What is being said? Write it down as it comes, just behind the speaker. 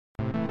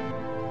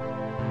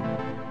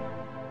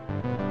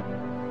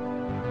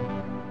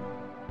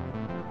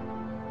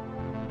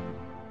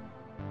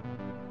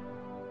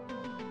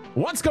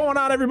What's going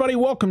on, everybody?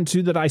 Welcome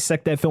to the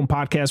Dissect That Film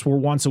podcast, where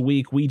once a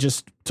week we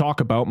just talk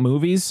about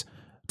movies,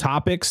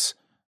 topics,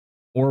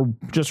 or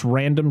just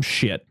random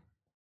shit.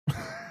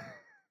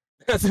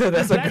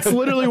 That's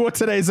literally what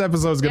today's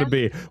episode is going to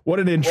be. What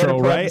an intro,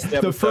 right?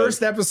 The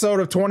first episode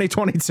of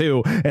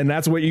 2022, and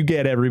that's what you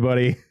get,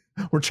 everybody.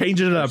 We're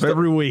changing it up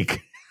every week.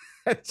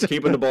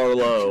 Keeping the bar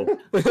low.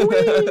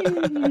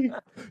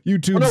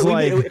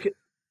 YouTube's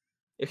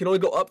it can only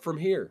go up from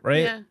here,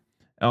 right? Yeah.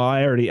 Oh,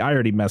 I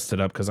already messed it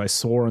up because I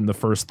swore in the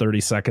first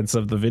 30 seconds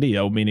of the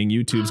video, meaning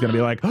YouTube's going to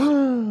be like,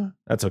 oh,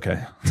 that's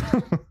okay.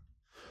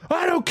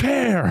 I don't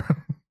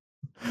care.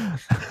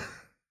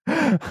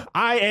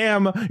 I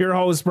am your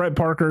host, Brett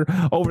Parker.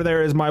 Over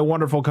there is my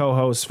wonderful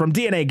co-host from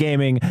DNA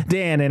Gaming,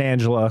 Dan and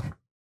Angela.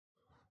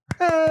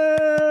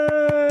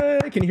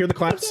 Hey, can you hear the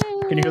claps?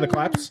 Can you hear the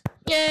claps?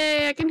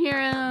 Yay, I can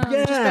hear him.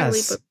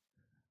 Yes.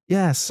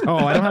 Yes. Oh,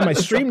 I don't have my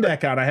Stream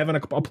Deck on. I have an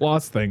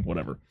applause thing.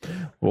 Whatever.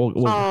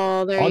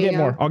 I'll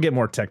get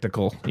more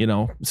technical,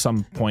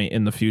 some point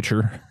in the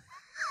future.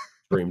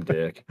 Stream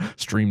Deck.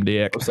 Stream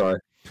Deck. I'm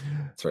sorry.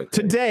 That's right.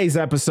 Today's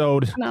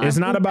episode is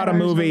not about a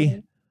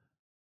movie.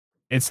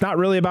 It's not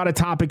really about a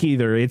topic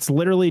either. It's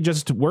literally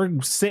just we're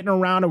sitting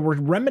around and we're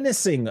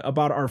reminiscing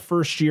about our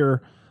first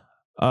year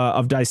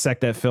of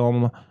Dissect That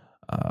Film.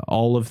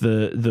 All of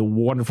the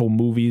wonderful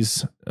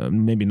movies,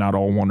 maybe not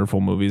all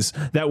wonderful movies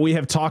that we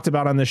have talked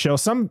about on the show.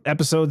 Some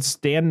episodes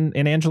Dan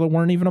and Angela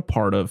weren't even a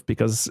part of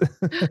because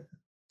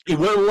he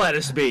wouldn't let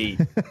us be.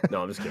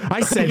 No, I'm just kidding.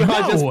 I said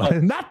no,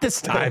 not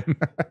this time.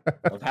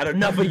 I've had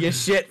enough of your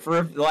shit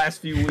for the last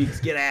few weeks.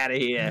 Get out of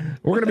here.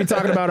 We're going to be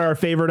talking about our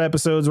favorite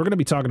episodes. We're going to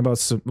be talking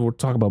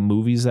about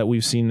movies that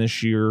we've seen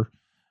this year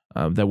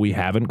that we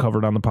haven't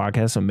covered on the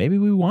podcast, so maybe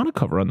we want to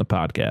cover on the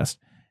podcast.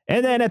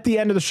 And then at the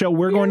end of the show,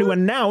 we're going to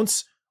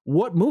announce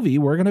what movie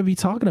we're going to be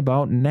talking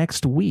about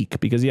next week.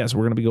 Because, yes,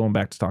 we're going to be going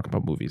back to talking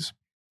about movies.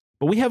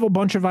 But we have a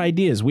bunch of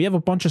ideas. We have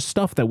a bunch of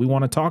stuff that we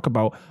want to talk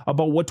about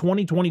what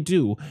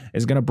 2022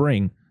 is going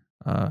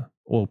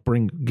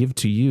to give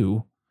to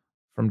you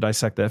from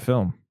Dissect That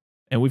Film.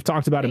 And we've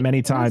talked about it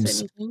many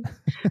times.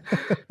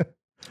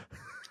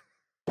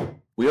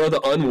 We are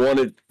the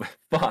unwanted...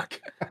 Fuck.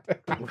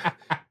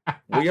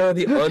 We are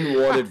the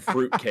unwanted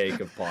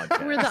fruitcake of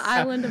podcasts. We're the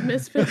island of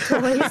misfit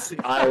toys.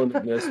 The island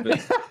of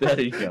misfits. There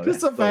you go.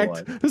 Just the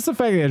fact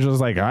that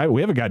Angela's like,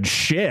 we haven't got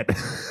shit.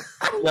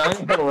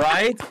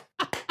 Right?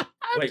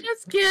 I'm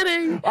just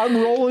kidding. I'm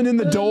rolling in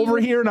the dough over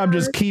here, and I'm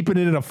just keeping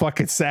it in a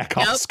fucking sack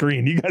off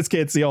screen. You guys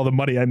can't see all the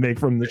money I make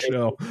from the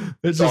show.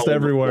 It's just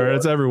everywhere.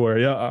 It's everywhere.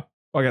 Yeah.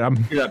 Okay,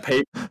 that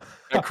paper,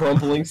 that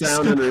crumpling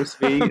sound under his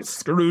feet. I'm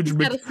Scrooge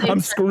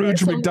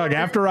McDuck.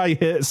 After I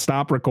hit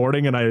stop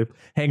recording and I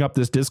hang up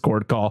this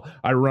Discord call,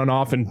 I run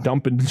off and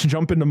jump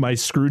into my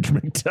Scrooge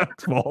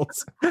McDuck vault.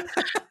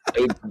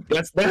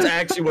 That's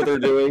actually what they're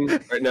doing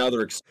right now.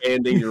 They're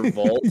expanding your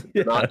vault.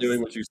 They're not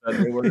doing what you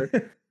said they were.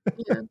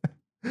 Yeah.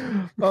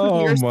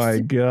 Oh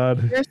my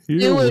God! Your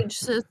sewage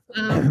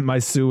system. My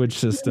sewage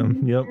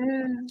system. Yep.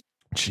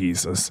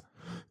 Jesus.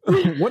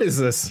 What is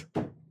this?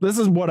 This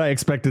is what I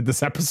expected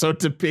this episode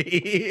to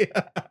be.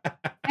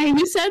 Hey,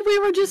 you said we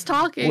were just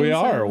talking. We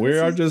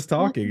are just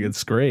talking.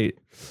 It's great.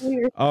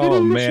 Oh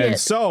man.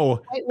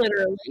 So quite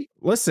literally.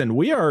 Listen,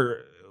 we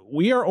are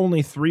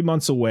only 3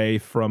 months away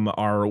from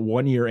our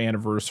 1 year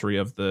anniversary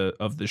of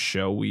the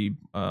show. We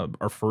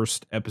our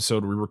first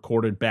episode we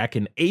recorded back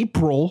in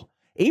April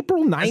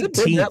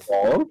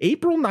 19th.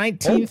 April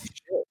 19th,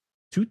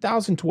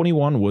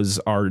 2021 was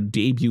our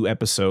debut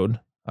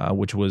episode.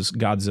 Which was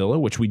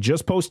Godzilla, which we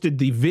just posted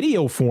the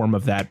video form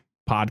of that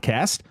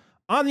podcast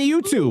on the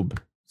YouTube.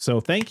 So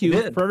thank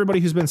you for everybody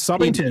who's been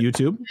subbing to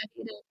YouTube.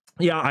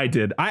 Yeah, I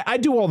did. I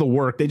do all the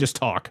work. They just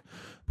talk.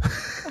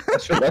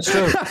 That's true.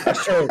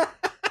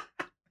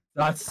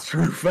 That's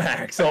true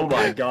facts. Oh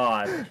my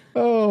God.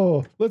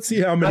 Oh, let's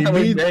see how many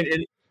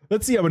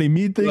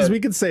mean things we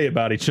can say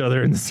about each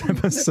other in this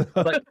episode.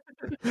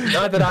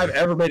 Not that I've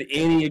ever made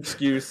any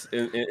excuse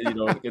in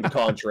the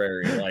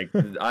contrary. Like,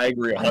 I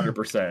agree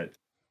 100%.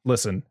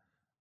 Listen,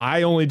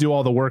 I only do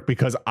all the work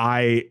because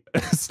I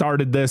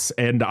started this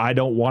and I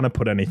don't want to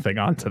put anything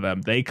onto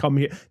them. They come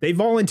here, they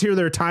volunteer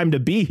their time to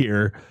be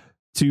here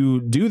to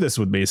do this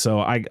with me.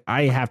 So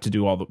I have to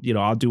do all the,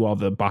 I'll do all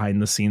the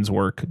behind the scenes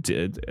work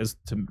to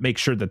make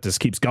sure that this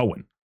keeps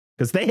going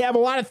because they have a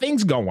lot of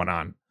things going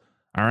on.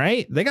 All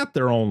right. They got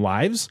their own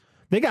lives.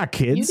 They got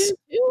kids. You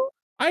do too.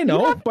 I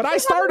know, but I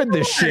started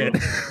this shit.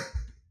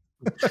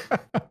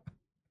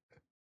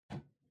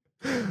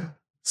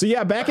 So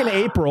yeah, back in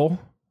April,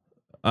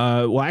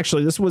 well,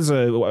 actually, this was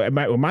I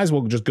might as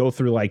well just go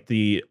through like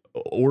the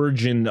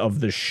origin of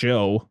the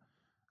show.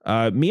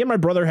 Me and my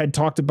brother had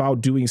talked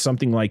about doing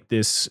something like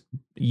this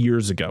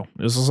years ago.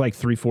 This was like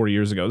 3-4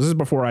 years ago. This is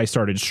before I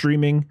started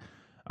streaming,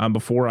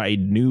 before I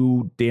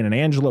knew Dan and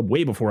Angela,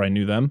 way before I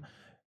knew them.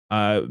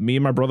 Me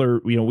and my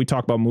brother, we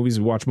talk about movies,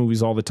 we watch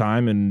movies all the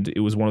time, and it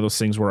was one of those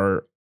things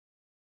where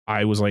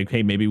I was like,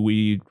 hey, maybe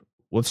we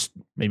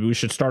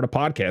should start a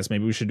podcast.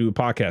 Maybe we should do a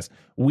podcast.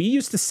 We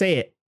used to say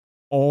it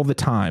all the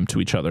time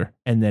to each other,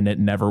 and then it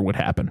never would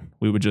happen.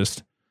 It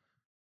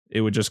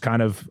would just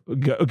kind of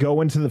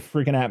go into the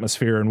freaking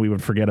atmosphere, and we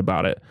would forget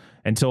about it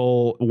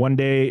until one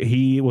day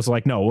he was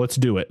like, no, let's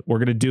do it. We're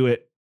going to do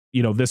it,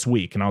 this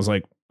week. And I was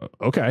like,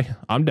 okay,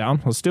 I'm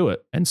down. Let's do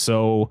it. And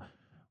so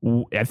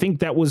I think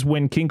that was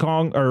when King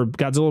Kong or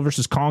Godzilla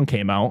versus Kong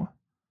came out.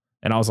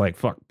 And I was like,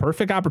 fuck,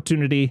 perfect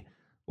opportunity.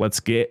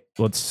 Let's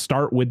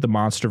start with the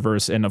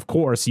MonsterVerse. And of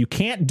course, you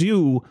can't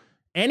do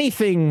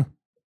anything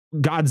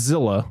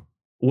Godzilla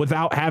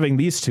without having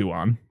these two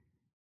on.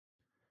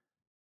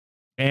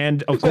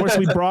 And of course,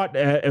 we brought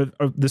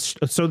this.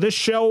 So this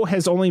show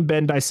has only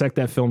been Dissect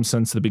That Film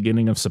since the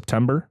beginning of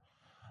September.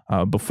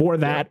 Before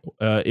that,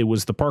 it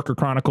was the Parker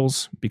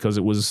Chronicles, because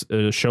it was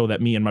a show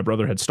that me and my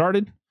brother had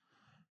started.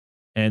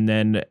 And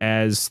then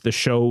as the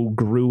show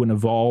grew and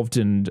evolved,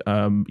 and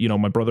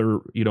my brother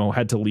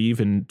had to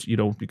leave, and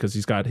because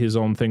he's got his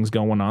own things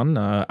going on,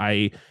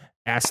 I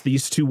asked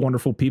these two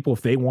wonderful people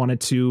if they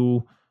wanted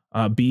to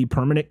be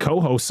permanent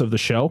co-hosts of the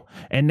show,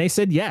 and they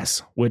said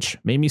yes, which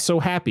made me so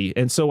happy.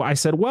 And so I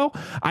said, well,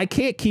 I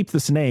can't keep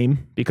this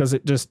name because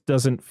it just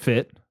doesn't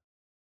fit.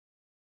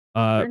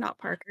 We're not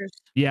Parkers.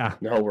 Yeah,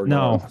 No, we're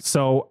not.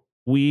 So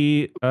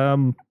we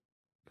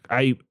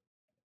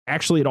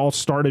it all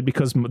started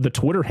because the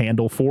Twitter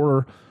handle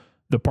for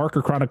the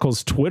Parker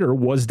Chronicles Twitter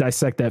was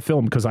Dissect That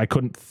Film, because I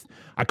couldn't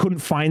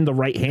find the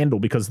right handle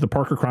because the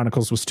Parker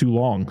Chronicles was too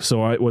long.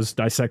 So it was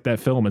Dissect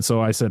That Film. And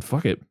so I said,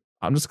 fuck it.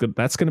 That's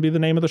going to be the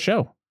name of the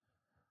show.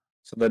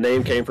 So the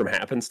name came from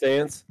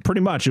happenstance?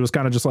 Pretty much. It was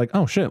kind of just like,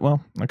 oh shit.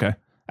 Well, okay.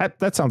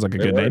 That sounds like a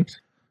good name.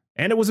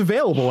 And it was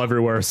available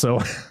everywhere. So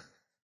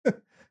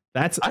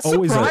that's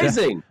always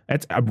surprising.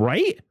 That's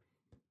right.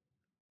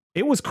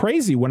 It was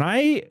crazy when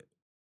I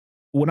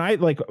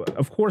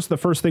of course, the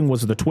first thing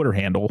was the Twitter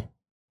handle.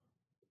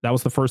 That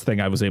was the first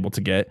thing I was able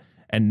to get.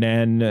 And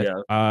then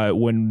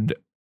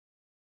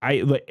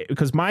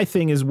because my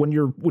thing is when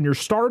you're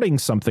starting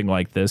something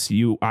like this,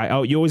 you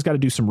always got to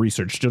do some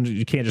research.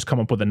 You can't just come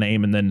up with a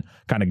name and then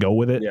kind of go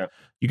with it. Yeah.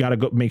 You got to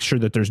go make sure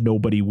that there's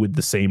nobody with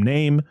the same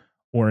name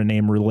or a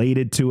name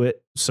related to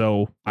it.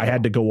 So I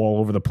had to go all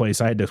over the place.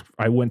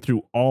 I went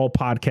through all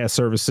podcast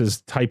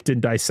services, typed in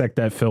Dissect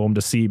That Film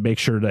to make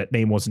sure that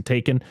name wasn't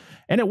taken,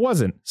 and it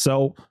wasn't.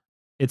 So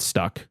it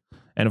stuck.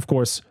 And of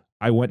course,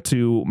 I went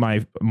to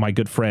my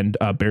good friend,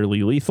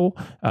 Barely Lethal.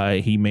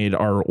 He made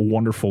our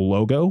wonderful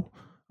logo,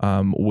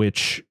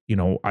 which,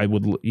 I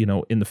would,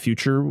 in the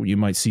future, you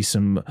might see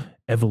some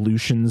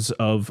evolutions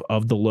of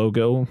the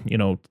logo,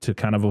 to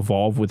kind of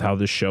evolve with how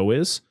this show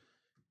is.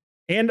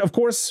 And of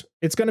course,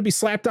 it's going to be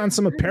slapped on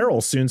some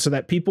apparel soon, so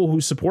that people who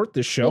support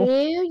this show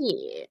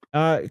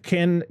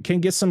can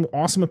get some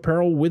awesome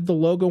apparel with the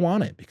logo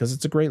on it, because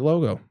it's a great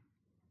logo.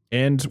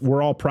 And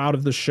we're all proud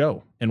of the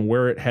show and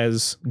where it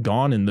has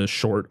gone in this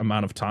short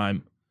amount of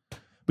time.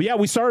 But yeah,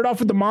 we started off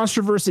with the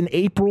MonsterVerse in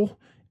April,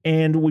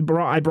 and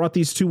I brought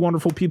these two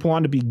wonderful people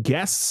on to be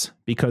guests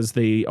because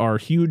they are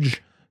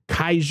huge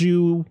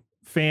kaiju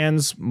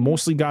fans,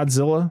 mostly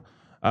Godzilla.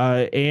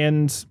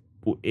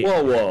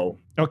 Whoa.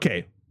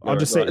 Okay. I'll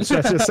just say,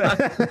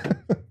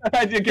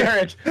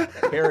 Garrett,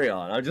 carry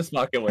on. I'm just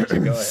fucking with you.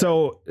 Go ahead.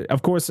 So,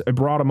 of course, I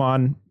brought him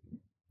on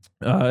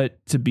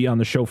to be on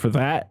the show for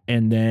that.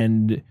 And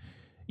then,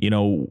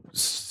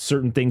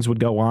 certain things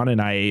would go on.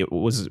 And I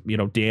was,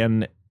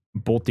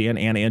 both Dan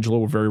and Angela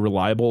were very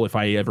reliable. If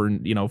I ever,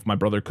 if my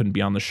brother couldn't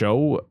be on the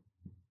show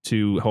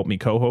to help me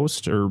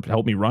co-host or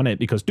help me run it,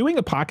 because doing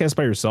a podcast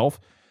by yourself,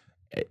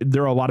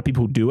 there are a lot of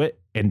people who do it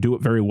and do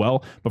it very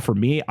well. But for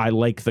me, I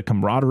like the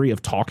camaraderie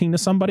of talking to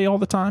somebody all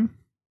the time.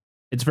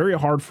 It's very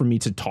hard for me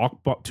to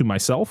talk to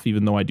myself,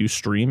 even though I do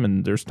stream.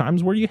 And there's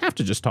times where you have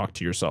to just talk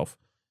to yourself.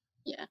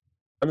 Yeah.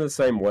 I'm the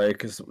same way,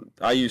 because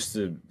I used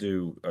to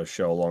do a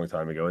show a long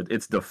time ago.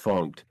 It's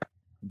defunct.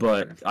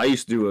 But I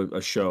used to do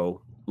a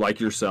show like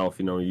yourself.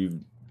 I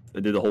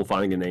did the whole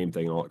finding a name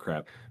thing and all that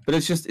crap. But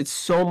it's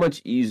so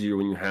much easier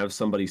when you have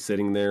somebody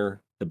sitting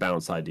there to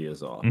bounce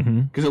ideas off.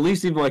 Because at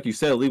least, even like you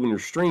said, at least when you're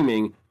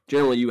streaming,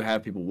 generally you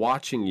have people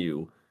watching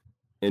you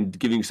and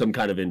giving you some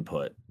kind of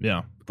input.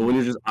 Yeah. But when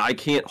you're I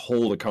can't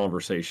hold a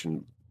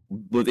conversation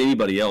with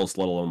anybody else,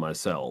 let alone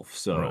myself.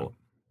 So right.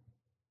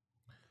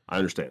 I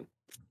understand.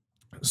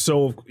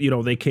 So,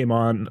 they came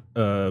on,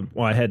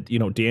 I had,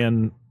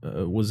 Dan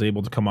was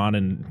able to come on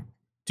and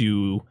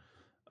do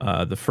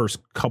the first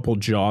couple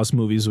Jaws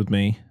movies with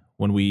me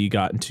when we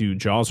got into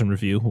Jaws in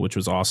Review, which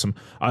was awesome.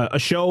 A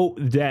show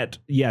that,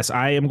 yes,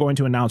 I am going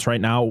to announce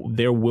right now,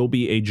 there will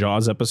be a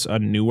Jaws episode, a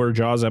newer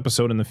Jaws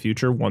episode in the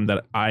future, one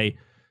that I'm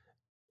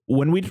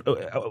going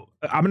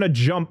to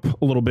jump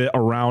a little bit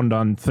around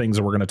on things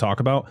that we're going to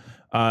talk about.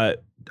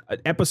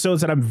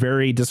 Episodes that I'm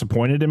very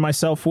disappointed in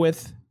myself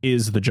with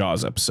is the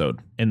Jaws episode,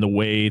 and the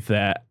way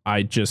that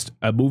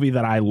a movie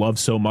that I love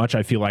so much,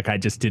 I feel like I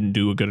just didn't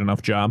do a good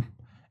enough job,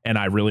 and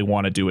I really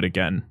want to do it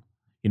again,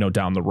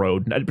 down the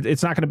road.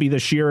 It's not going to be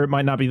this year. It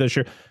might not be this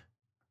year.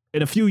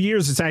 In a few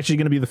years, it's actually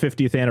going to be the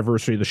 50th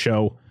anniversary of the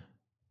show,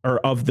 or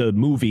of the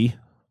movie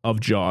of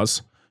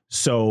Jaws.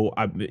 So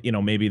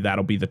maybe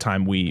that'll be the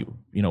time we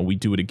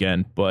do it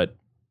again. But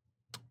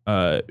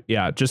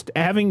just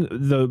having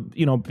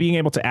being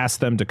able to ask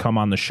them to come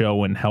on the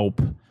show and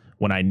help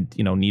when I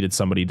needed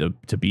somebody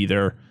to be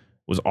there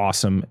was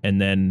awesome.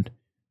 And then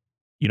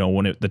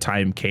when the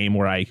time came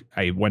where I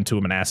went to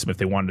them and asked them if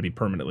they wanted to be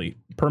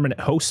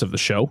permanent hosts of the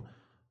show,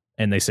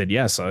 and they said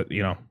yes.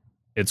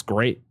 It's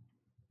great.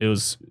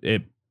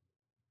 It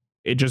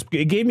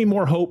gave me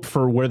more hope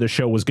for where the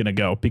show was going to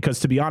go, because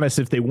to be honest,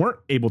 if they weren't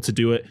able to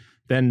do it,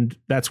 then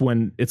that's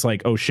when it's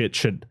like, oh shit,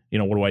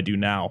 what do I do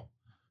now?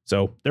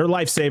 So they're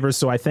lifesavers.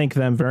 So I thank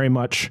them very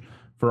much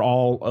for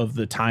all of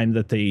the time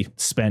that they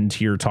spend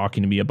here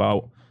talking to me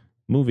about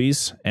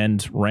movies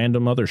and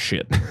random other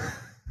shit.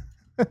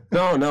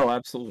 No,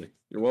 absolutely.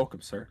 You're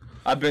welcome, sir.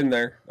 I've been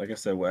there. Like I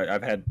said,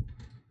 I've had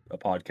a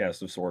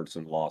podcast of sorts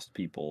and lost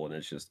people, and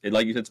it's just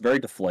it's very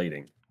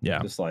deflating. Yeah.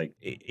 Just like,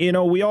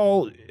 we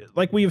all,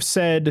 like we have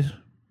said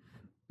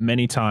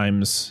many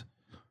times,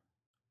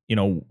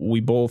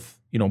 we both,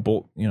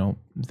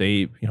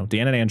 they,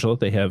 Dan and Angela,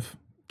 they have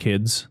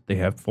kids, they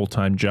have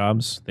full-time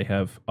jobs, they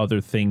have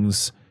other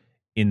things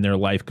in their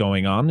life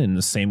going on. And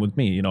the same with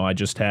me. I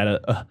just had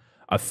a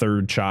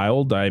third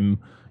child.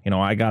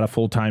 I got a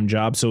full-time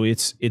job. So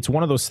it's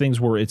one of those things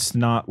where it's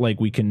not like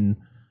we can,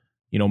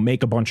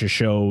 make a bunch of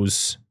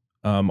shows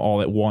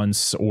all at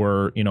once,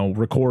 or,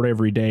 record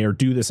every day, or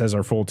do this as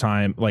our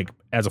full-time,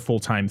 as a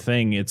full-time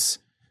thing. It's,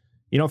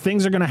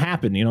 things are going to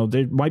happen.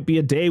 There might be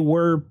a day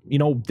where,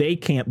 they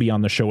can't be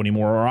on the show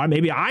anymore, or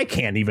maybe I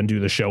can't even do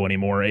the show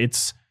anymore.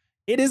 It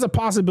is a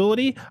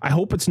possibility. I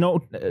hope it's no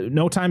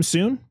time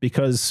soon,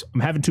 because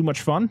I'm having too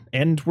much fun,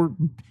 and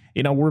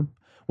we're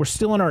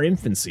still in our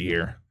infancy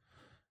here.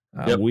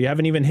 Yep. We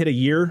haven't even hit a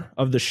year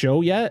of the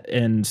show yet,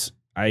 and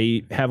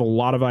I have a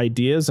lot of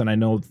ideas, and I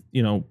know,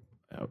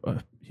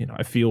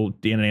 I feel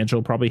Dan and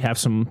Angela probably have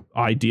some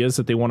ideas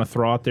that they want to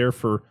throw out there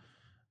for,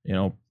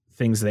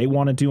 things they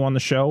want to do on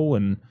the show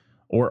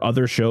or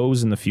other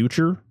shows in the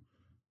future.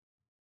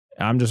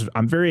 I'm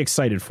very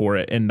excited for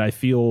it, and I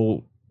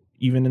feel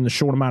even in the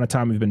short amount of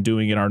time we've been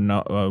doing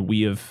it,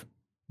 we have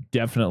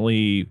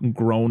definitely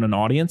grown an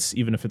audience,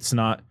 even if it's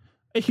not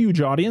a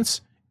huge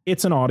audience.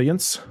 It's an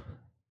audience.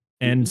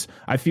 And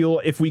I feel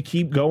if we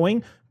keep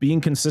going,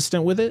 being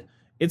consistent with it,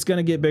 it's going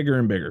to get bigger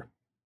and bigger.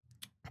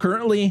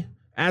 Currently,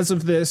 as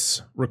of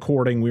this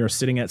recording, we are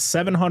sitting at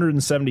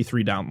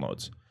 773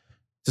 downloads.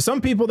 To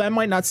some people, that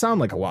might not sound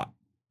like a lot.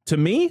 To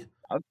me,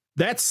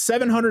 that's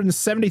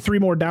 773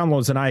 more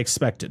downloads than I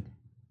expected.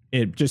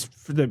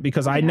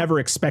 Because I never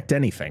expect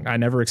anything. I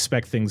never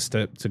expect things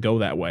to go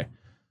that way.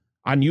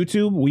 On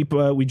YouTube, we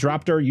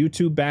dropped our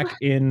YouTube back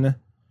in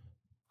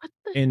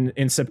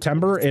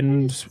September,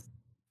 and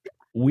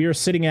we are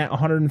sitting at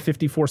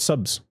 154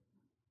 subs.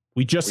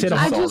 We just hit.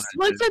 I just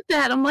looked at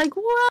that. I'm like,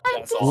 what?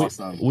 That's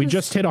awesome. We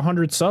just hit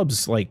 100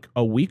 subs like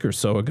a week or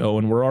so ago,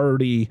 and we're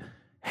already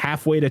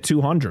halfway to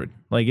 200.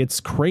 Like,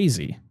 it's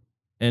crazy.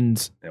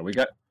 And yeah, we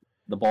got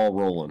the ball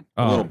rolling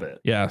a little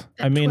bit. Yeah,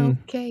 I mean,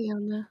 12K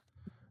on the.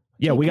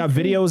 Yeah, we got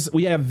videos.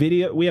 We have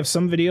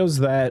some videos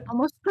that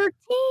almost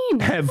 13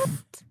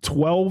 have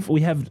 12.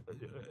 We have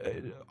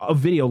a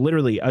video,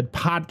 literally a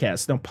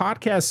podcast. Now,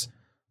 podcasts,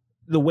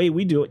 the way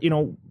we do it,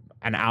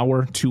 an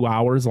hour, 2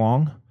 hours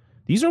long.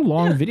 These are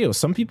long videos.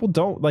 Some people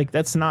don't like.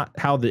 That's not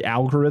how the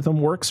algorithm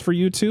works for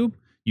YouTube.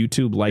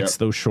 YouTube likes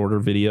those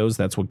shorter videos.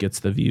 That's what gets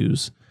the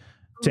views.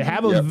 To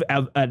have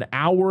an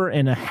hour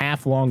and a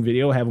half long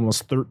video have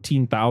almost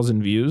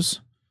 13,000 views.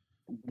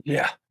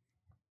 Yeah.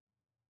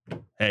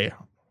 Hey,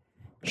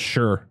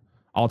 sure,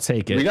 I'll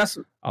take it.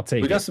 I'll take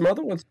it. We got some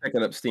other ones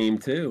picking up steam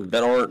too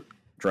that aren't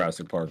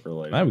Jurassic Park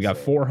related. We got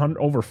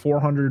over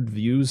 400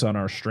 views on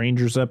our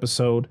Strangers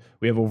episode.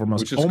 We have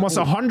almost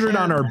 100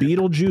 on our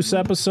Beetlejuice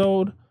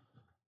episode.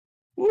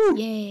 Woo.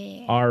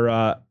 Yeah.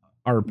 Our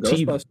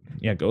Ghostbusters.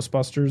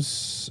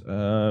 Ghostbusters.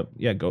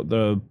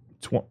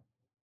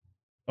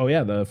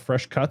 The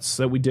fresh cuts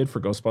that we did for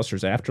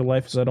Ghostbusters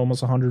Afterlife is at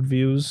almost 100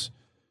 views.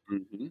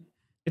 Mm-hmm.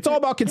 It's all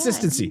about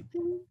consistency.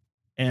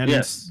 And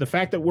the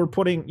fact that we're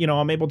putting,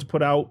 I'm able to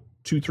put out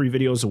 2-3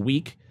 videos a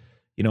week,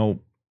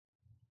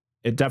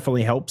 it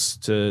definitely helps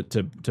to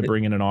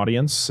bring in an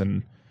audience.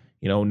 And,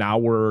 now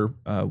me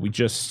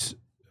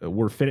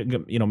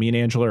and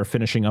Angela are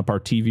finishing up our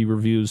TV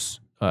reviews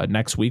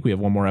next week. We have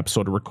one more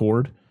episode to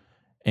record,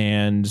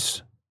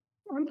 and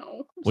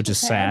which is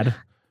sad.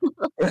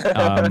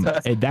 And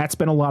that's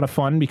been a lot of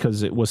fun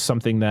because it was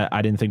something that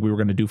I didn't think we were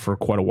going to do for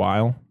quite a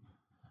while.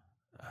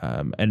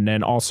 And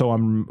then also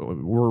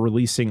we're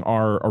releasing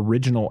our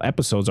original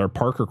episodes, our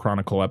Parker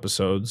Chronicle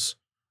episodes,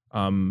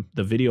 the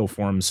video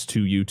forms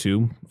to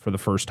YouTube for the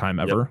first time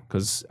ever.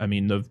 Because I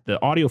mean, the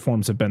audio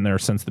forms have been there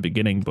since the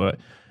beginning, but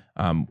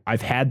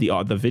I've had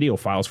the video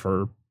files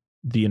for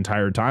the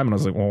entire time, and I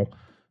was like, well,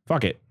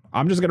 fuck it,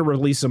 I'm just gonna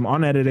release them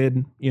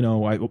unedited.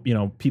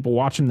 People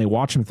watch them, they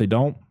watch them. If they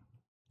don't,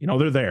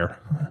 they're there.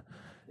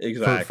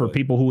 Exactly. For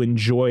people who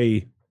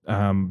enjoy,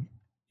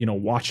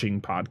 watching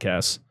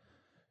podcasts.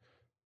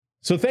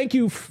 So thank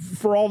you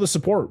for all the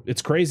support.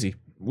 It's crazy.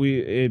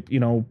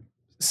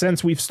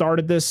 since we've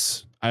started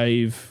this,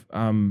 I've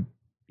been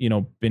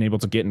able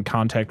to get in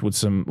contact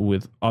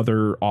with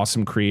other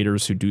awesome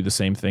creators who do the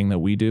same thing that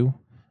we do.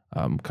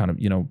 Kind of,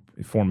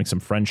 forming some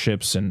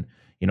friendships and,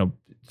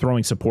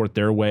 throwing support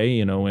their way,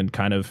 and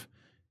kind of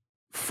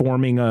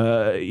forming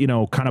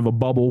kind of a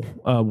bubble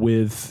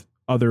with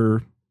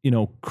other,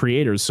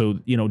 creators. So,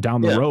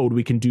 down the road,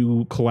 we can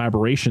do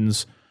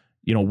collaborations,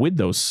 with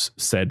those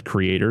said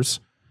creators,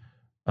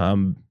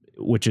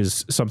 which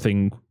is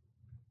something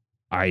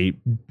I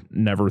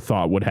never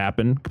thought would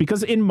happen,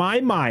 because in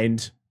my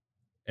mind,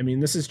 I mean,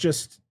 this is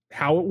just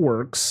how it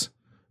works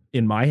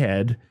in my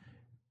head.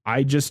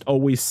 I just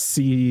always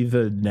see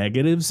the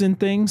negatives in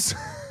things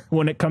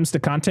when it comes to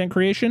content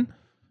creation.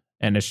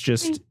 And it's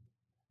just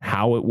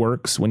how it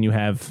works when you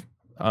have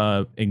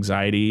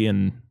anxiety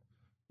and,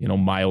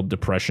 mild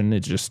depression.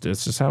 It's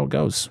just how it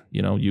goes.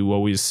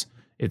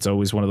 It's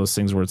always one of those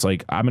things where it's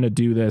like, I'm going to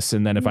do this.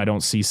 And then if I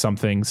don't see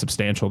something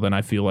substantial, then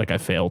I feel like I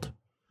failed.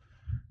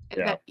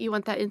 Yeah. You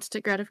want that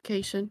instant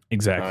gratification.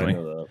 Exactly. I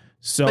know that.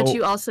 So, But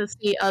you also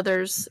see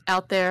others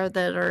out there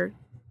that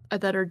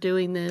are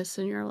doing this,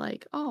 and you're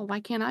like, oh,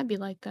 why can't I be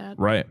like that?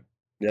 right.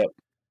 Yep.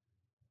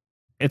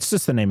 It's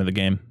just the name of the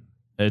game.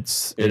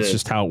 It's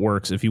just how it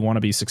works. If you want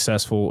to be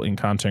successful in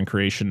content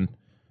creation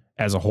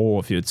as a whole,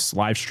 if it's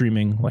live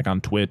streaming like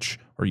on Twitch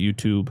or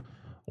YouTube,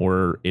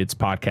 or it's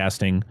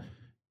podcasting,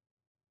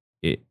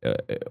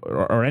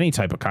 or any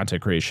type of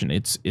content creation,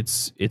 it's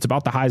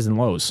about the highs and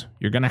lows.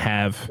 You're gonna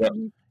have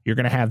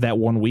that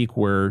 1 week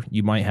where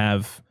you might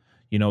have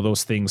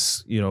those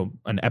things.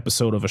 An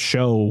episode of a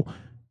show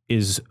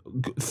is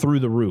through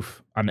the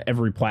roof on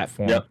every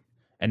platform. Yep.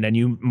 And then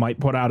you might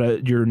put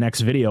out your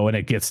next video and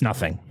it gets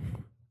nothing.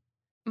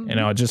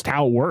 Just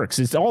how it works.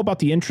 It's all about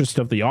the interest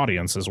of the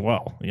audience as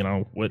well.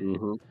 What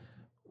do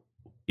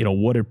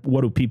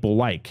people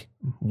like?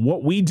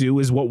 What we do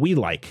is what we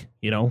like.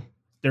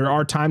 There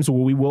are times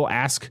where we will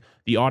ask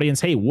the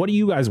audience, hey, what do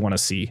you guys want to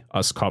see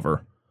us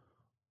cover?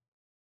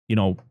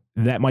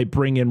 That might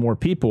bring in more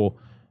people,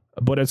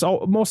 but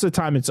most of the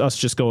time it's us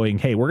just going,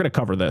 hey, we're going to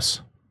cover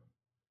this.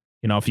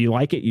 If you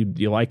like it,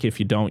 you like it. If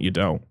you don't, you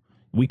don't.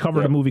 We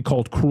covered a movie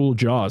called Cruel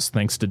Jaws,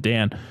 thanks to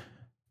Dan.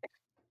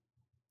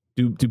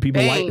 Do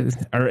people like,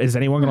 or is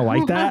anyone going to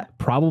like that?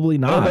 Probably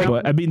not.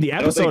 But I mean, the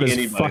episode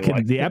is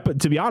fucking,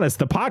 to be honest,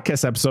 the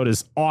podcast episode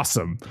is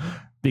awesome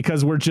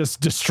because we're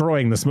just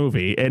destroying this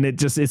movie. And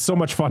it's so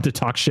much fun to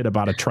talk shit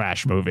about a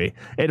trash movie.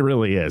 It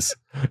really is.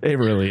 It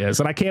really is.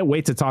 And I can't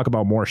wait to talk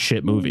about more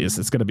shit movies.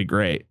 It's going to be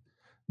great.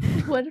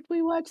 What did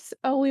we watch?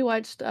 Oh, we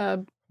watched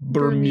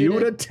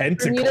Bermuda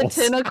Tentacles. Bermuda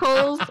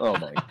Tentacles. Oh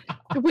my.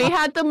 We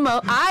had the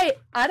most. I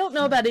don't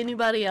know about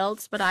anybody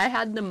else, but I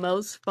had the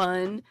most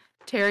fun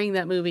tearing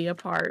that movie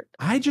apart.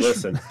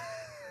 Listen.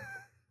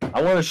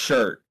 I want a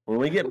shirt. When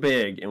we get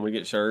big and we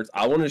get shirts,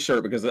 I want a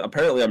shirt because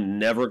apparently I'm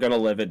never gonna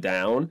live it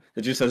down.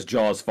 It just says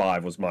Jaws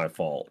 5 was my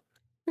fault.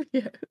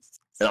 Yes.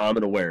 And I'm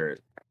gonna wear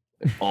it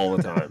all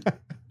the time.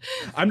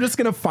 I'm just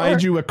gonna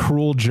find you a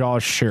Cruel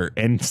Jaws shirt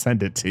and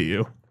send it to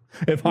you.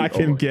 If I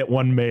can get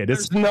one made.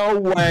 There's no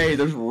way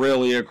there's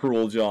really a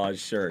Cruel Jaws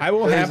shirt. I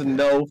will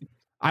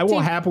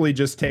happily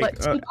just take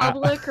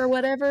Public or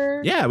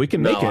whatever. Yeah, we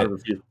can make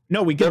it.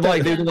 No, we get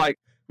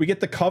we get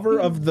the cover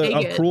of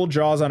Cruel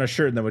Jaws on a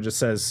shirt, and then it just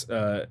says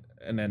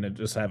and then it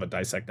just have a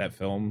Dissect That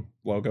Film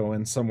logo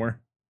in somewhere.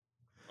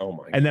 Oh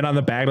my! And then on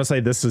the back it'll say,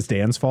 "This is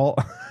Dan's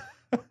fault."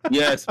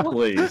 Yes,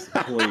 please.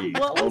 What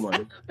was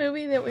the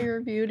movie that we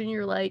reviewed, and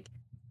you're like,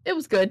 it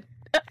was good.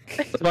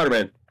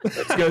 Spider-Man.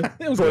 That's good.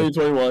 It was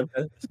 2021.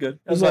 That's good.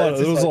 It was a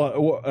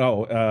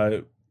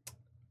lot.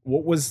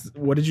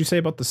 What did you say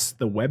about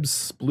the web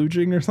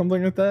splooging or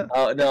something like that?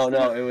 Oh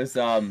no, it was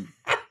fun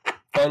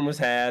was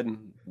had.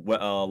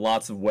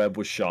 Lots of web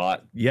was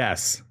shot.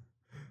 Yes,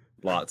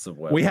 lots of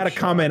web. We had a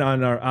comment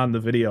on the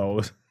video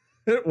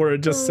where it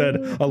just said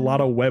a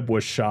lot of web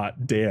was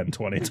shot. Dan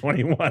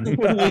 2021.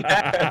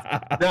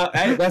 No,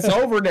 hey, that's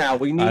over now.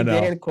 We need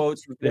Dan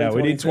quotes. Yeah,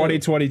 we need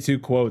 2022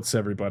 quotes,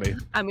 everybody.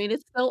 I mean,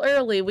 it's still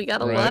early. We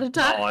got a lot of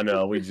time. Oh, I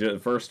know. We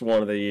just first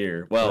one of the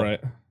year. Well,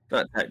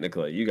 not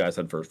technically. You guys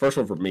had first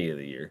one for me of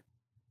the year.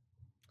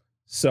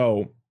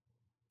 So,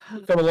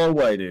 come a long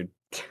way, dude.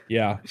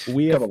 Yeah,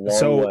 we have.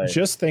 So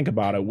just think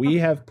about it. We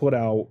have put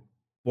out.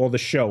 Well, the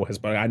show has,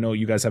 but I know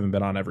you guys haven't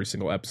been on every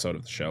single episode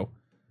of the show,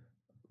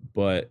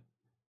 but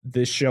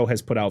this show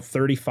has put out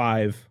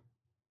 35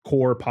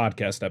 core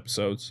podcast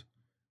episodes.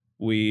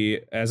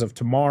 We, as of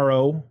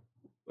tomorrow,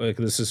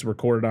 this is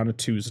recorded on a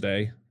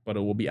Tuesday, but it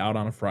will be out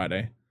on a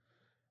Friday.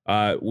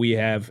 We'll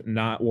have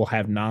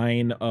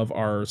 9 of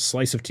our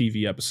Slice of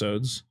TV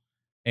episodes,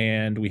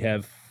 and we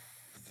have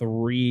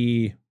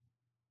 3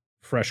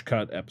 fresh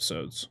cut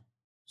episodes.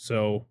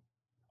 So,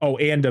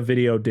 and a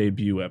video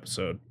debut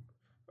episode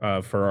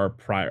for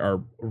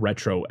our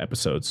retro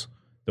episodes,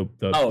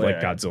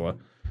 Godzilla.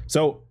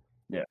 So,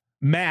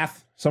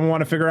 math. Someone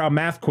want to figure out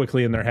math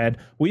quickly in their head.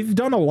 We've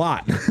done a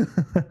lot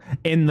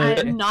in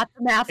the I'm not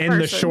the math in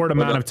the short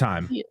amount of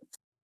time.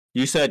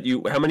 You said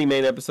how many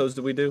main episodes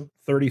did we do?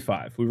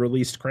 35. We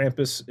released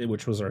Krampus,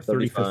 which was our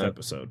 35th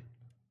episode.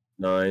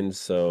 9,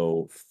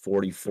 so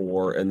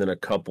 44, and then a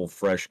couple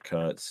fresh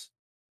cuts.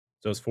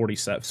 So it's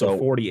 47. So So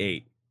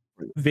 48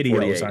 videos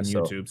 48, on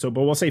so- YouTube. So,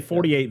 but we'll say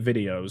 48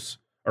 videos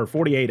or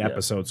 48 Yeah.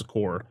 episodes of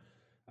core.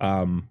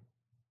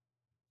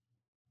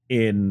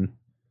 In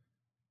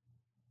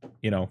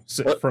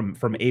What?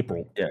 from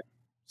April. Yeah.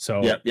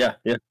 So Yeah.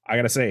 I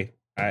gotta say,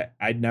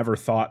 I never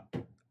thought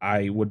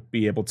I would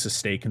be able to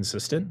stay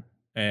consistent,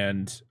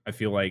 and I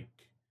feel like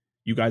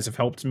you guys have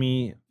helped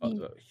me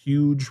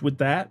huge with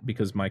that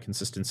because my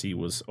consistency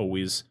was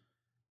always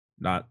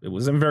it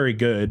wasn't very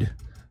good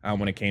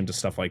when it came to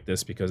stuff like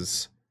this,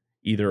 because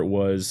either it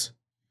was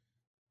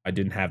I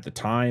didn't have the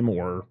time,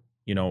 or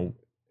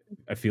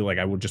I feel like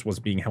I was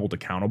being held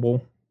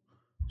accountable,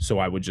 so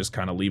I would just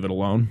kind of leave it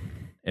alone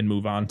and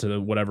move on to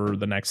whatever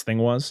the next thing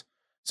was.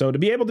 So to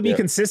be able to be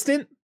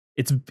consistent,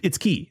 it's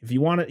key. If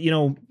you want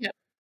to,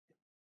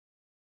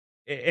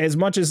 as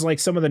much as like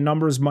some of the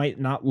numbers might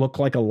not look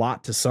like a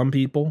lot to some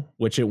people,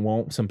 which it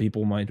won't. Some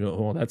people might go,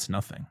 oh, that's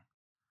nothing.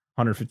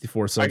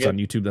 154 subs on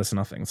YouTube, that's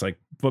nothing. It's like,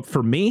 but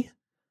for me,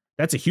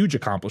 that's a huge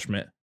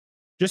accomplishment.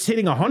 Just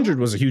hitting 100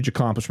 was a huge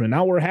accomplishment.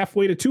 Now we're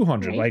halfway to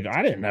 200. Right. Like,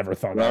 I didn't never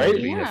thought that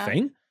would be a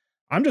thing.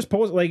 I'm just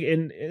posting, like,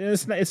 and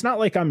it's not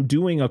like I'm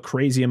doing a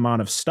crazy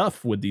amount of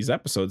stuff with these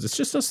episodes. It's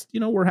just us,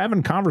 we're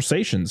having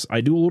conversations. I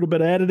do a little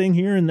bit of editing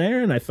here and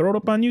there, and I throw it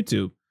up on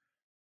YouTube.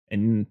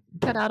 And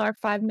cut out our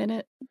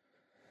 5-minute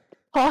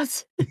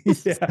pause.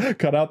 Yeah,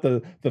 cut out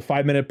the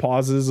 5-minute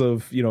pauses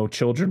of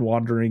children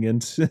wandering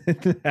into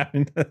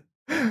having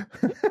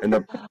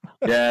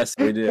Yes,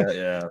 we did.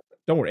 Yeah.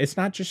 Don't worry, it's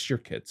not just your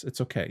kids.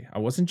 It's okay. I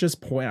wasn't just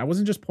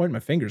pointing my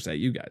fingers at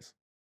you guys.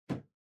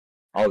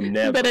 Oh,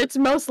 never. But it's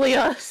mostly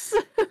us.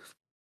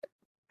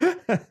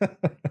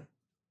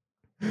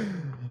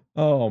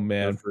 Oh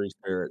man, free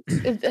spirit.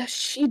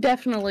 She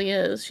definitely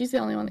is. She's the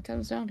only one that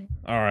comes down here.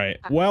 All right.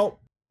 Well,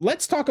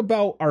 let's talk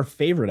about our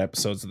favorite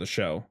episodes of the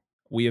show.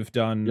 We have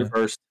done. You're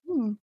first.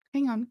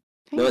 Hang on.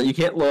 No, you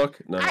can't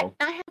look. No.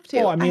 I have to.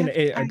 Well, I mean,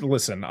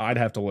 listen, I'd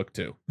have to look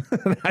too.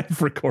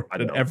 I've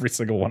recorded every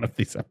single one of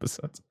these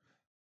episodes.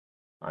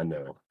 I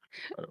know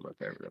my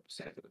favorite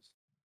episode is.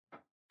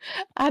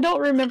 I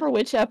don't remember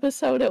which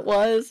episode it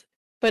was,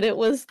 but it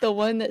was the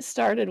one that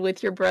started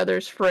with your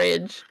brother's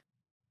fridge.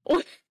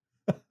 I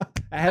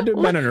had to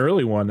have been an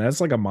early one.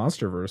 That's like a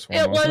MonsterVerse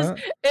one.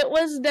 It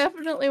was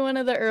definitely one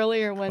of the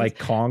earlier ones. Like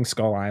Kong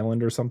Skull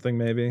Island or something,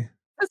 maybe.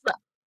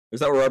 Is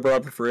that where I brought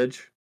up the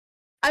fridge?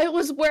 It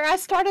was where I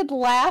started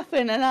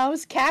laughing and I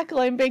was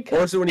cackling because.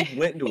 Or is it when he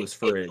went into his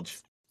fridge?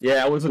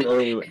 Yeah, it was an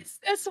early one. It's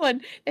this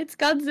one. It's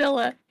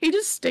Godzilla. He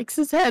just sticks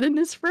his head in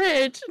his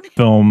fridge.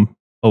 Film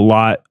a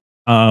lot.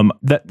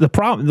 That the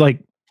problem,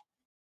 like,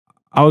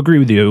 I'll agree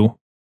with you,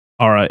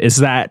 Ara, is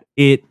that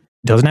it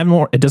doesn't have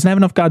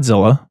enough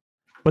Godzilla.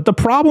 But the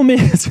problem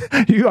is,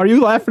 are you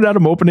laughing at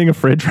him opening a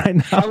fridge right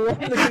now? We're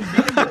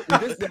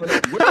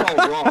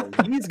all wrong.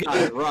 He's got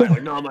it right.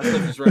 Like, no, my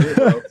stuff is right here,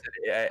 bro.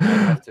 Yeah, I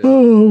have to,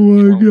 Oh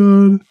my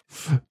god!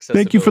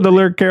 Thank you for the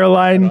lyric,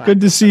 Caroline. Good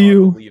to see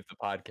you. Leave the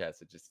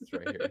podcast. It just is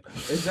right here.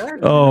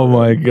 Exactly. Oh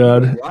my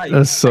god, Right.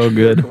 that's so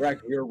good. You're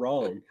correct. We're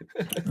wrong.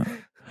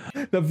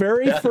 The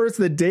very first,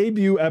 the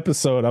debut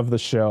episode of the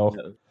show.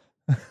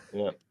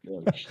 Yeah.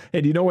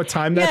 Hey, do you know what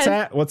time that's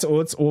at?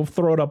 We'll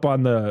throw it up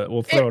on the.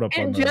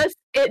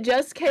 It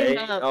just came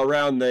up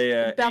around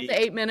the about the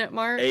 8-minute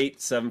mark.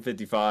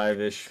 7:55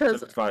 ish.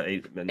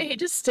 8 minutes. He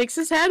just sticks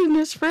his head in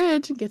his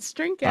fridge and gets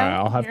drink out. All right,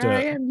 I'll have Here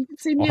I am. You can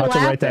see me I'll have to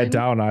write that laughing.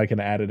 down. I can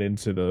add it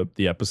into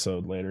the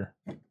episode later.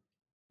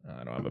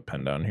 I don't have a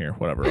pen down here.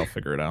 Whatever, I'll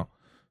figure it out.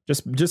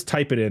 Just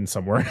type it in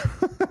somewhere,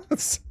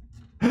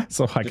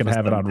 so I can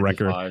have it on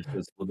record.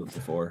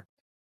 Before.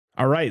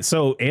 All right.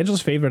 So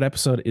Angela's favorite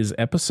episode is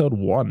episode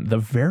 1, the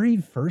very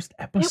first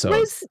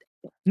episode.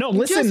 No,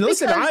 listen.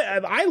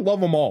 I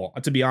love them all,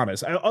 to be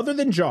honest. Other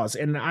than Jaws,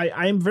 and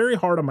I am very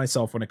hard on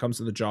myself when it comes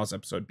to the Jaws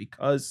episode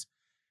because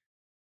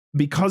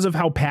of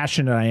how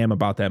passionate I am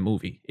about that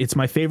movie. It's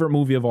my favorite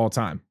movie of all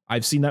time.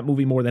 I've seen that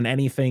movie more than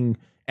anything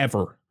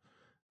ever.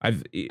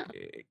 I've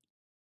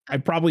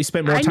probably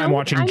spent more time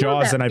watching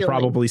Jaws than I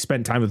probably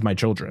spent time with my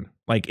children.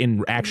 Like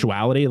in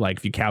actuality, like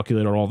if you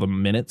calculate all the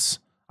minutes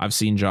I've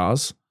seen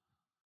Jaws,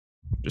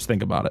 just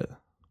think about it.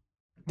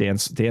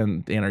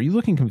 Dan, are you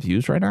looking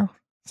confused right now?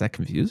 Is that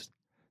confused?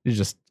 You're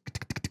just.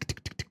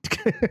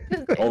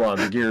 Hold on,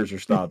 the gears are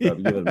stopped up.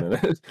 Give it a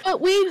minute.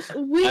 But we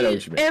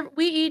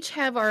each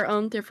have our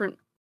own different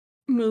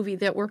movie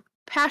that we're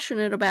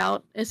passionate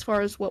about as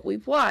far as what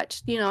we've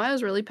watched. I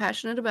was really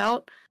passionate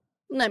about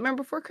Nightmare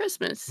Before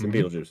Christmas And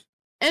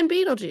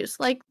Beetlejuice.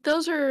 Like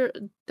those are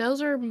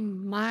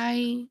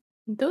my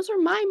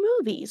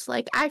movies.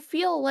 Like I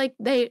feel like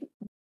they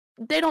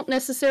don't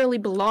necessarily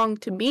belong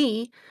to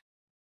me,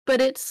 but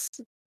it's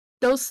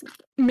those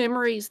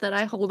memories that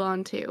I hold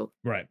on to.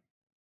 Right.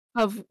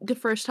 Of the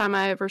first time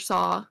I ever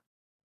saw,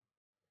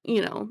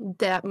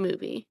 that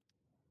movie.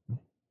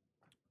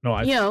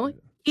 No,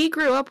 he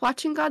grew up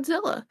watching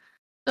Godzilla.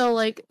 So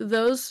like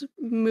those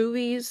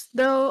movies,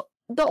 the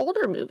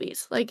older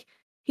movies, like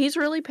he's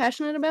really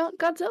passionate about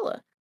Godzilla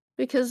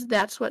because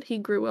that's what he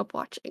grew up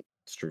watching.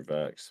 It's true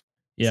facts.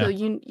 Yeah. So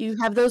you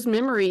have those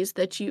memories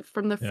that you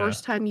from the Yeah.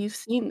 first time you've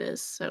seen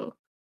this. So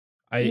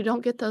you I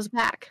don't get those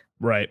back.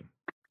 right.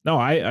 No,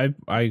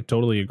 I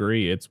totally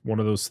agree. It's one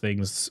of those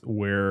things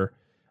where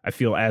I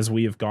feel as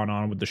we have gone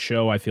on with the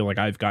show, I feel like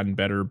I've gotten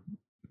better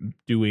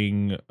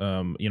doing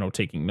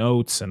taking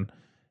notes, and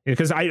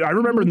because I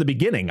remember in the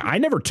beginning I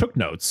never took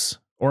notes,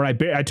 or I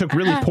took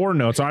really poor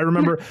notes. I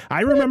remember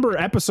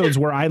episodes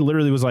where I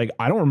literally was like,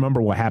 I don't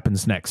remember what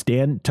happens next.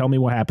 Dan, tell me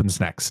what happens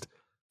next.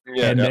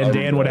 Yeah, and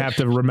Dan would have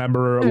to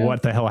remember Yeah.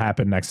 what the hell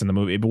happened next in the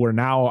movie. But where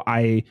now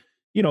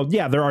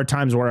there are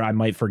times where I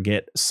might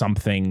forget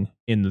something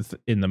in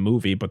the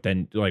movie, but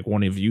then like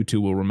one of you two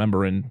will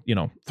remember and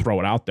throw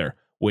it out there,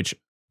 which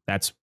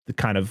that's the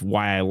kind of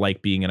why I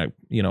like being in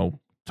a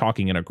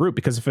talking in a group,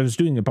 because if I was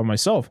doing it by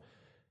myself,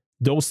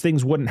 those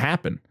things wouldn't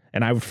happen,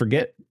 and I would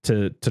forget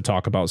to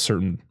talk about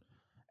certain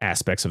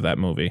aspects of that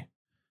movie.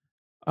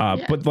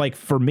 Yeah. But like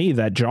for me,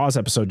 that Jaws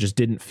episode just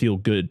didn't feel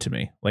good to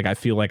me. Like I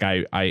feel like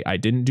I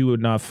didn't do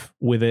enough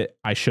with it.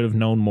 I should have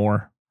known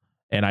more,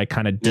 and I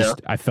kind of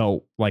I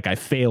felt like I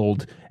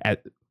failed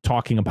at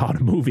talking about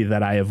a movie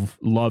that I have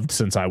loved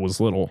since I was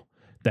little.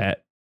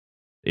 That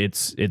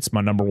it's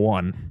my number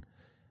one.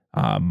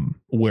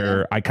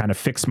 Where I kind of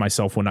fixed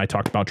myself when I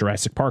talked about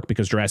Jurassic Park,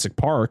 because Jurassic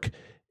Park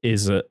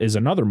is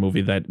another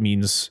movie that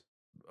means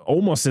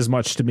almost as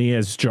much to me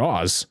as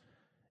Jaws,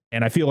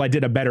 and I feel I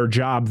did a better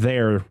job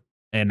there,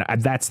 and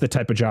that's the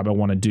type of job I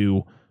want to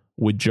do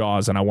with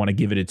Jaws, and I want to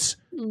give it its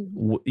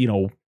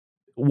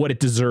what it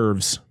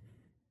deserves,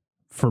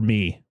 for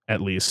me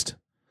at least.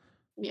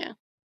 Yeah.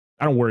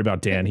 I don't worry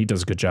about Dan; he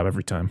does a good job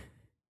every time.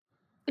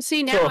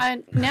 See,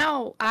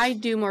 now I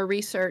do more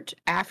research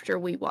after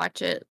we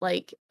watch it.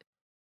 Like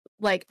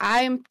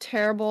I am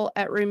terrible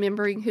at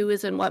remembering who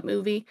is in what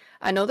movie.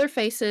 I know their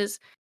faces.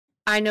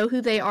 I know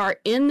who they are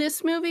in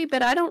this movie,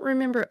 but I don't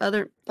remember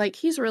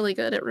he's really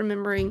good at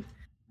remembering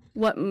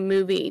what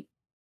movie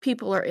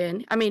people are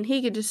in. I mean,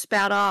 he could just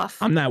spout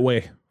off. I'm that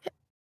way.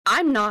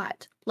 I'm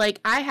not. Like,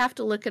 I have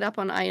to look it up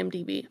on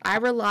IMDb. I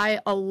rely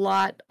a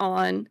lot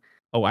on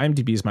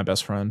IMDb is my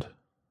best friend.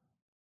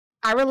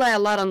 I rely a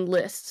lot on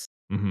lists.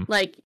 Mm-hmm.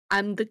 Like,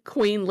 I'm the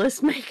queen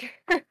list maker.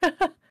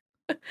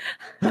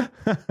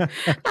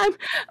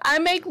 I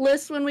make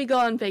lists when we go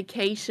on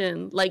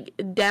vacation, like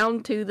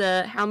down to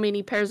the how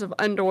many pairs of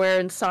underwear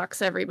and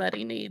socks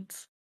everybody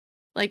needs.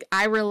 Like,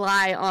 I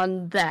rely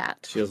on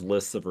that. She has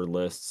lists of her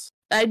lists.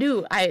 I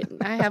do. I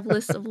have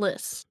lists of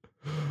lists.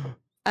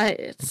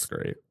 That's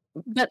great.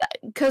 But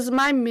because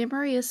my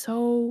memory is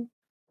so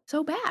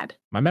bad.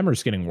 My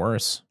memory's getting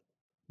worse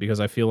because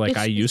I feel like It's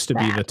I used to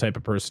be bad. the type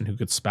of person who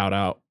could spout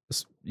out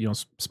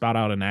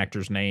an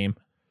actor's name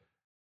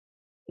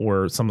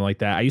or something like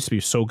that. I used to be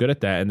so good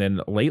at that. And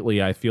then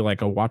lately I feel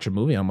like I watch a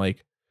movie. I'm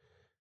like,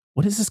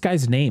 what is this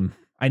guy's name?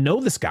 I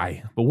know this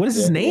guy, but what is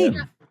his name?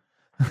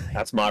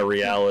 That's my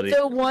reality.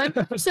 The one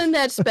person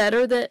that's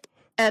better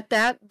at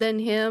that than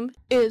him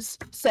is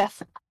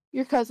Seth,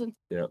 your cousin.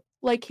 Yeah.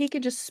 Like, he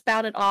could just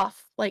spout it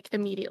off like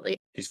immediately.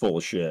 He's full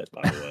of shit,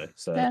 by the way.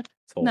 So That-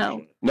 it's full of no.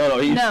 shit.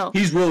 No,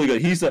 he's really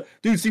good. He's a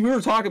dude. See, we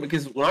were talking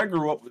because when I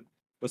grew up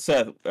with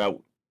Seth,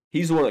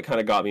 he's the one that kind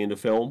of got me into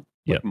film.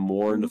 Yep.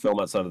 More into film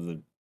outside of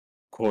the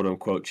quote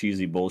unquote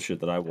cheesy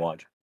bullshit that I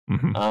watch.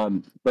 Mm-hmm.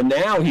 But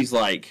now he's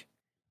like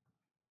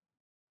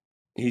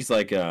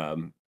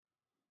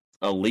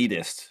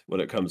elitist when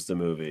it comes to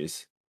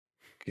movies.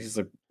 He's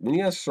like, when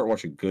you guys start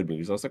watching good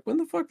movies, I was like, when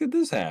the fuck did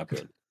this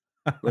happen?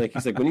 Like,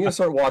 he's like, when you guys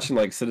start watching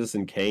like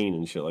Citizen Kane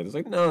and shit, like, it's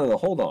like, no,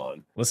 hold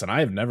on. Listen,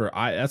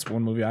 that's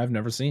one movie I've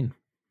never seen.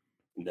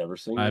 Never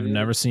seen. I've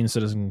never seen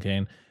Citizen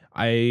Kane.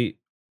 I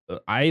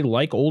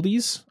like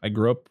oldies. I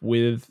grew up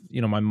with,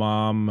 my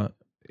mom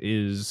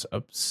is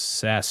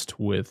obsessed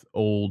with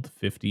old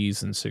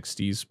 50s and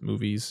 60s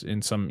movies,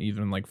 and some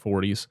even like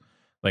 40s.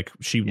 Like,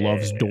 she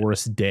loves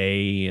Doris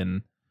Day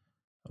and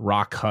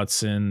Rock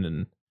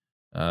Hudson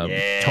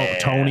and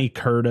Tony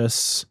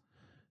Curtis.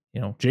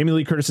 Jamie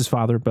Lee Curtis's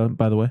father,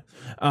 by the way.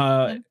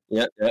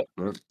 Yep.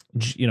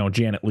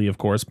 Janet Leigh, of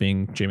course,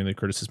 being Jamie Lee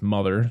Curtis's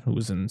mother, who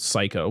was in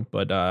Psycho.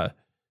 But I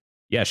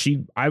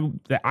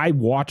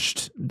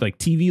watched like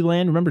TV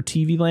Land. Remember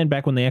TV Land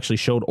back when they actually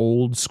showed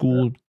old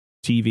school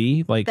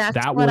TV? Like, That's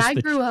that what was I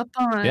grew up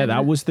on. Yeah,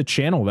 that was the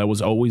channel that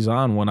was always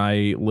on when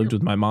I lived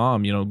with my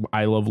mom.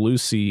 I Love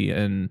Lucy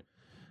and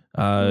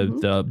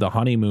the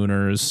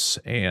Honeymooners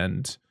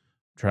and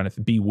I'm trying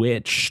to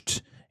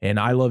Bewitched and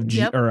I Love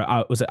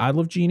was it I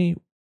Love Jeannie?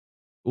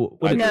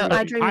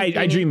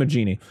 I Dream of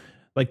Jeannie.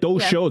 Like,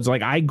 those shows,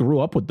 like, I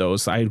grew up with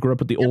those. I grew up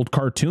with the old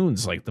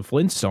cartoons, like the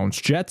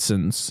Flintstones,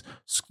 Jetsons,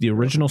 the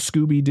original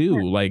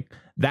Scooby-Doo. Like,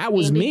 that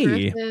was Andy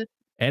me. Griffith.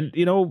 And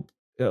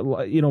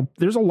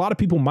there's a lot of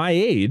people my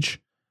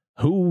age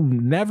who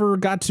never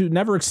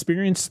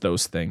experienced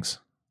those things.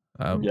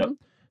 Yep.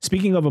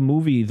 Speaking of a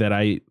movie that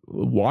I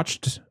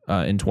watched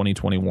in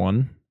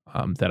 2021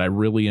 that I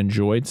really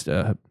enjoyed,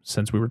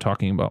 since I was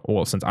talking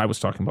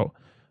about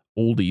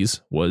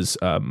oldies, was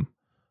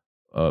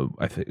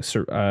I think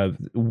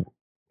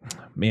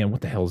man,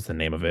 what the hell is the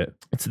name of it?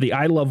 It's the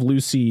I Love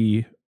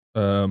Lucy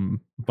biopic.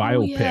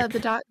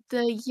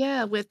 Oh,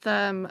 yeah, with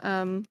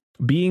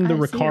Being the I see her.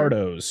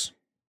 Ricardos,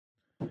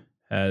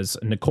 as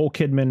Nicole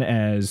Kidman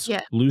as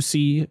Yeah.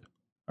 Lucy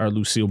or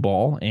Lucille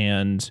Ball,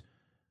 and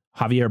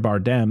Javier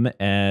Bardem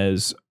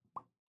as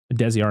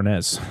Desi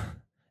Arnaz,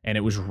 and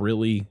it was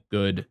really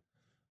good.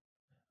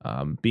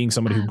 Being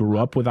somebody who grew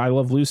up with I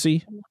Love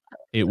Lucy,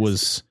 it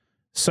was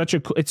such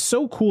a. It's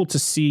so cool to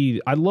see.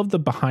 I love the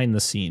behind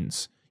the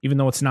scenes, even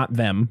though it's not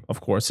them.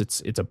 Of course,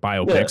 it's a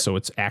biopic, Yeah. so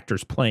it's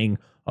actors playing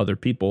other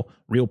people,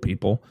 real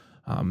people,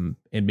 and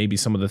maybe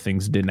some of the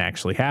things didn't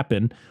actually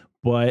happen,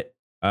 but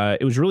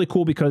it was really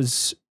cool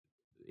because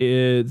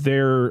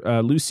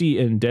Lucy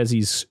and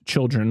Desi's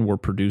children were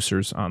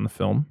producers on the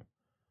film,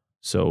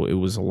 so it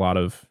was a lot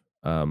of.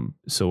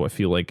 So I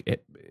feel like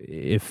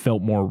it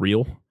felt more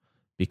real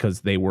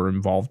because they were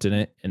involved in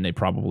it and they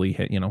probably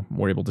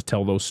were able to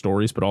tell those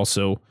stories, but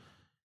also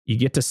you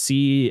get to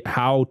see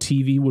how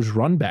TV was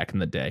run back in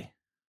the day.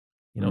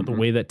 The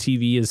way that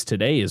TV is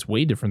today is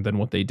way different than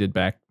what they did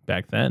back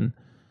then.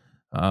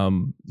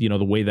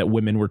 The way that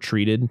women were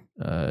treated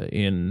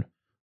in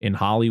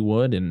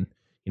Hollywood, and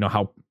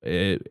how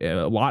a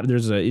lot,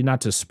 there's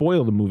not to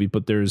spoil the movie,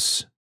 but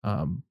there's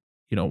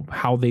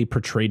how they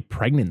portrayed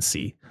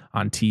pregnancy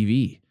on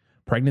TV.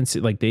 Pregnancy,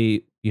 like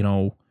they,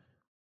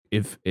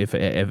 if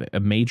a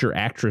major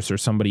actress or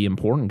somebody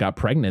important got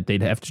pregnant,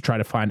 they'd have to try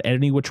to find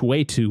any which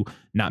way to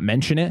not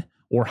mention it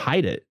or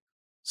hide it.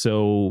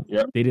 So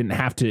they didn't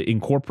have to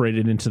incorporate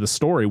it into the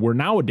story, where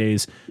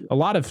nowadays a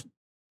lot of,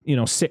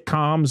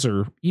 sitcoms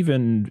or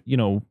even,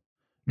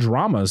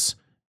 dramas,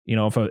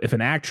 if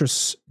an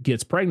actress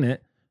gets pregnant,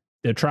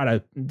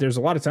 there's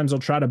a lot of times they'll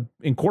try to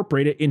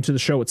incorporate it into the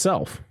show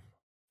itself.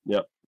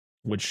 Yep.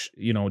 Which,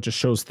 just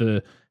shows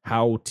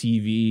how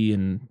TV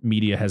and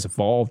media has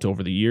evolved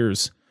over the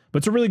years. But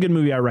it's a really good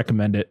movie. I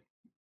recommend it.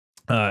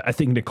 I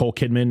think Nicole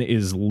Kidman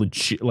is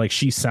legit. Like,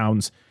 she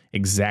sounds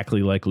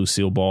exactly like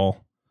Lucille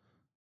Ball.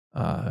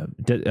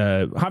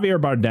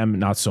 Javier Bardem,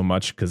 not so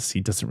much, because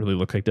he doesn't really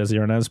look like Desi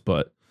Arnaz,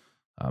 but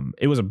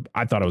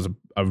I thought it was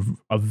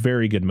a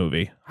very good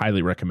movie.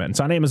 Highly recommend.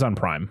 It's on Amazon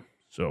Prime,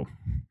 so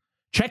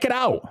check it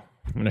out.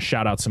 I'm going to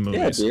shout out some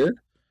movies. Yeah, dude.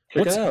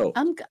 Check it out.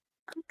 I'm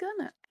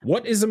gonna.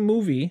 What is a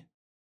movie?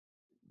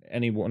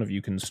 Any one of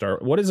you can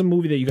start. What is a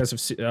movie that you guys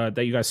have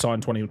that you guys saw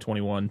in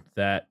 2021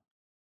 that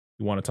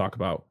you want to talk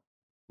about?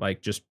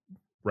 Like, just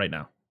right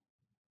now.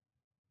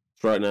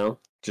 Right now.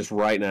 Just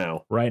right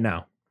now. Right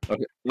now.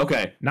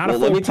 Okay. Not well, a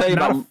full, let me tell you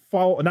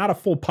not a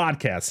full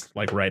podcast.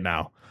 Like right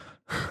now.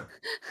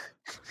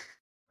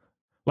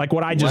 Like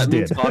what I just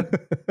did.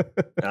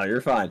 No,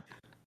 you're fine.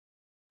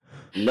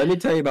 Let me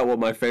tell you about what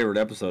my favorite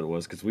episode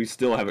was, because we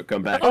still haven't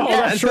come back. Oh,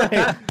 that's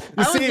right.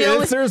 You see,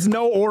 the there's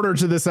no order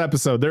to this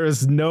episode. There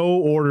is no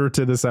order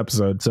to this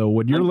episode. So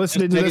when you're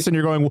listening to this and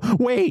you're going,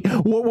 wait,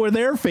 what were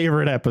their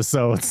favorite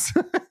episodes?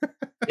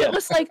 It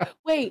was like,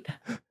 wait,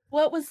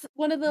 what was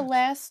one of the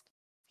last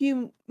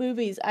few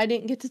movies? I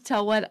didn't get to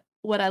tell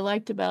what I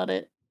liked about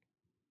it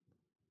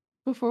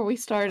before we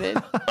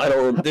started. I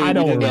don't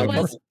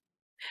remember.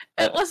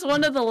 It was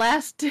one of the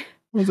last two.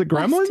 Was it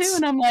Gremlins? Two,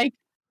 and I'm like,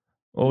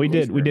 well, we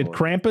did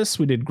Krampus,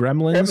 we did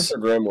Gremlins, Krampus or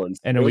Gremlins,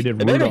 and then we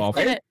did Rudolph.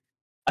 I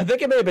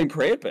think it may have been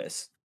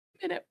Krampus.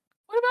 What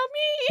about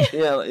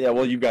me? Yeah.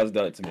 Well, you guys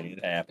done it to me.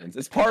 It happens.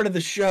 It's part of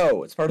the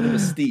show. It's part of the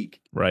mystique.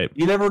 Right.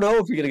 You never know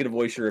if you're gonna get to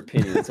voice your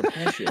opinion. It's a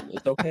passion.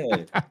 It's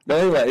okay. But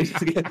anyway.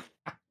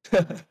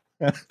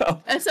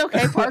 It's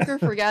okay. Parker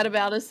forgot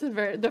about us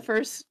the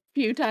first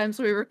few times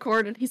we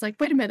recorded. He's like,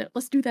 wait a minute,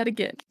 let's do that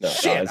again. No,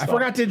 Shit, I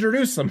forgot to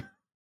introduce them.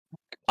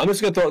 I'm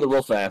just gonna throw it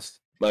real fast.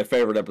 My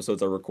favorite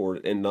episodes I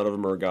recorded, and none of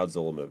them are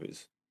Godzilla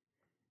movies.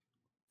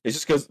 It's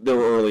just because they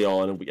were early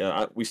on,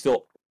 and we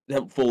still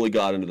haven't fully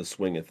got into the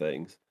swing of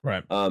things.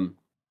 Right. I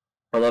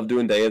love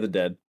doing Day of the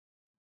Dead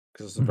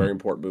because it's a very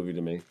important movie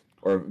to me,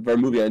 or a very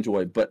movie I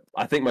enjoy. But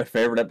I think my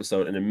favorite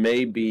episode, and it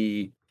may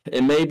be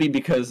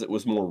because it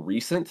was more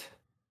recent,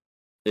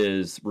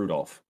 is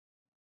Rudolph.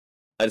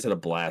 I just had a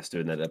blast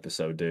doing that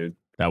episode, dude.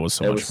 That was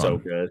so much fun. So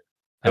good.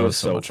 It was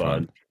so much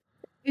fun.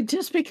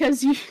 Just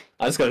because you,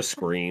 I just gotta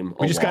scream.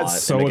 We just got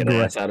so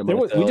aggressive.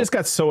 We just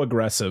got so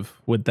aggressive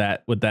with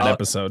that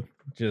episode.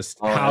 Just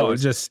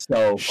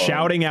so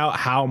shouting out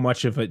how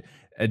much of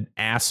an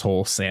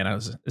asshole Santa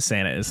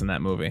is in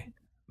that movie.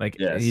 Like,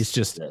 he's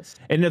just. Yes.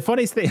 And the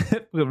funniest thing,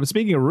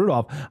 speaking of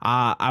Rudolph,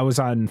 I was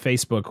on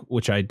Facebook,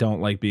 which I don't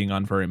like being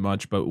on very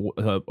much, but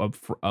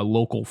a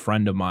local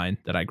friend of mine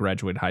that I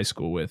graduated high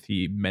school with,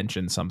 he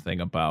mentioned something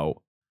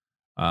about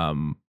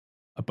how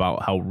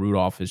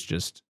Rudolph is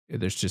just.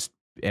 There's just.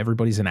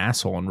 Everybody's an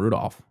asshole in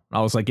Rudolph.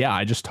 I was like, yeah,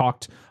 I just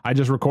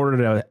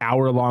recorded an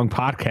hour-long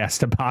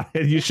podcast about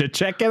it. You should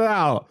check it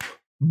out.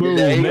 Boom.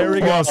 There we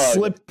go.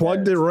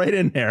 Plugged it right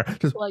in there.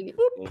 Just plug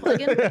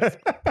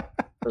it.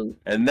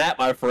 And that,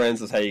 my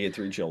friends, is how you get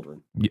 3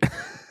 children. Yeah.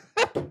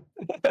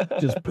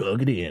 Just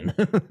plug it in.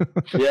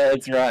 Yeah,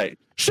 that's right.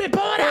 Ship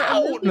on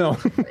out. No.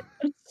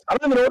 I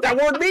don't even know what that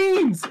word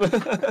means.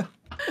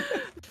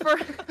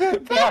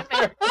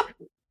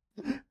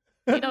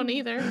 You don't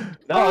either.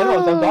 No, I know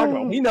what I'm talking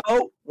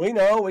about. We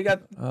know. We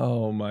got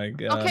Oh my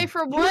god. Okay,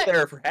 for you were what?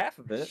 there for half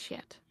of it.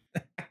 Shit.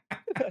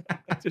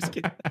 Just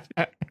kidding.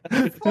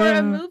 For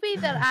a movie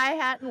that I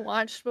hadn't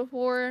watched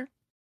before,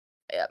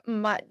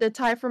 the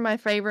tie for my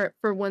favorite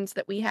for ones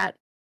that we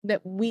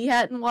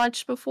hadn't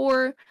watched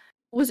before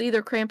was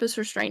either Krampus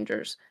or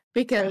Strangers,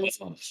 because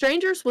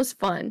Strangers was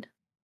fun.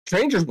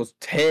 Strangers was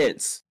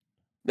tense.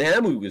 Man,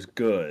 that movie was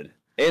good.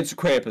 And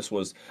Krampus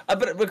was,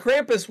 but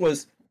Krampus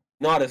was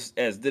not as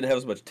didn't have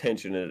as much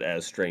tension in it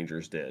as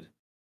Strangers did,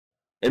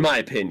 in my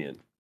opinion.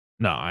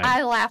 No,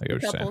 I laughed get a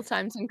what you're couple of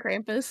times in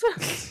Krampus.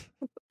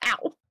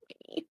 Ow.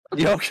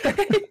 You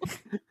okay?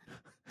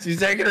 She's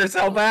taking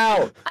herself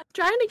out. I'm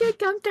trying to get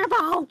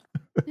comfortable.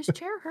 This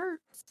chair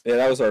hurts. Yeah,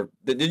 that was our.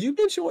 Did you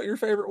mention what your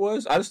favorite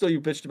was? I just know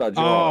you bitched about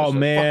Jaws. Oh so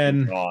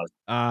man, fucking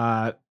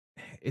Jaws.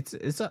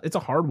 it's a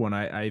hard one.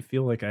 I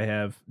feel like I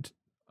have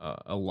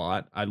a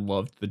lot. I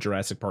loved the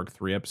Jurassic Park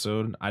 3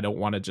 episode. I don't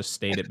want to just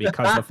state it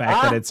because of the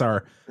fact that it's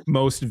our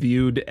most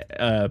viewed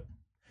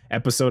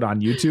episode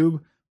on YouTube,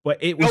 but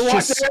it was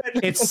just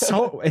it's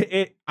so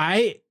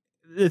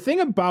the thing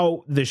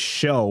about the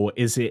show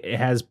is it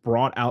has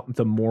brought out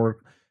the more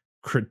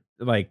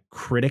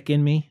critic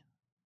in me.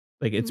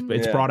 Like it's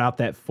brought out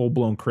that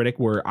full-blown critic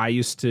where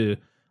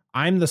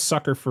I'm the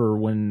sucker for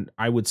when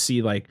I would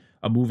see like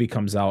a movie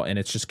comes out and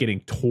it's just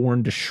getting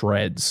torn to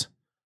shreds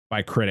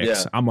by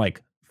critics. Yeah. I'm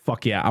like,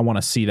 fuck yeah, I want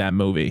to see that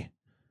movie.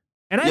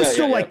 And I'm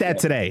still like that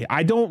today.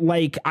 I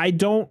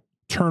don't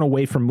turn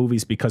away from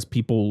movies because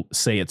people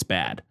say it's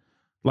bad.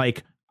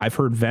 Like I've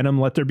heard Venom,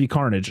 Let There Be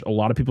Carnage. A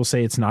lot of people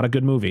say it's not a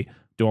good movie.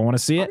 Do I want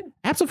to see it?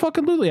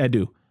 Absolutely, I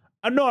do.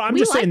 No, I'm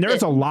just saying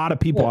there's a lot of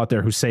people out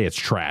there who say it's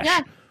trash.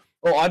 Yeah.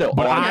 Oh, I know.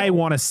 But I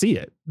want to see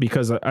it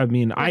because I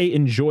mean, I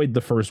enjoyed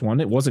the first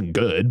one. It wasn't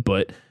good,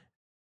 but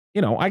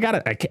you know, I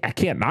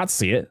can't not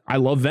see it. I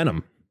love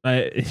Venom.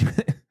 I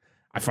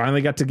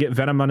finally got to get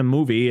Venom on a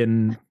movie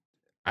and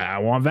I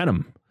want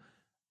Venom.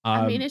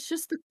 I mean, it's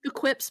just the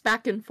quips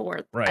back and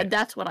forth. Right.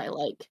 That's what I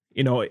like.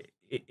 You know,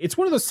 it's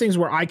one of those things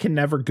where I can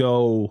never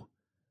go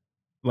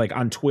like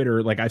on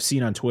Twitter. Like I've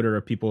seen on Twitter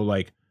of people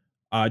like,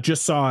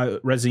 just saw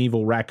Resident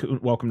Evil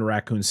Welcome to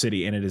Raccoon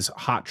City and it is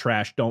hot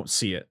trash. Don't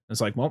see it. It's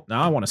like, well,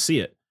 now I want to see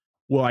it.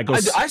 Will I go?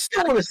 I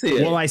still want to see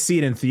it. Will I see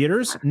it in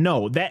theaters?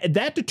 No,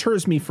 that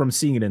deters me from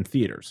seeing it in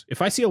theaters.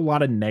 If I see a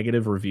lot of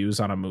negative reviews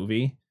on a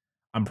movie,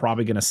 I'm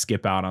probably going to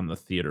skip out on the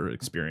theater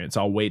experience.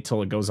 I'll wait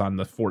till it goes on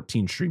the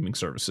 14 streaming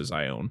services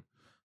I own.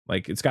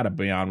 Like it's got to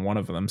be on one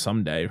of them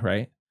someday,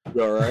 right?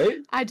 You all right?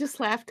 I just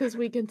laughed because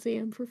we can see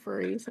him for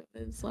free. So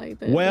it's like,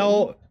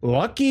 well,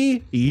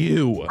 lucky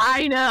you.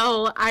 I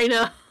know.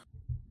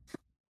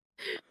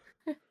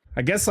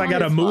 I guess I got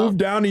to move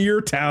down to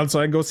your town so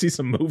I can go see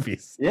some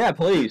movies. Yeah,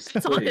 please.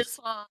 It's all his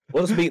fault.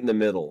 We'll just meet in the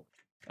middle.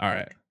 All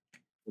right.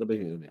 It'll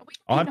be in the middle.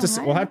 We'll have to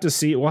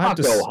see. We'll have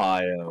to.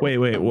 Ohio. Wait.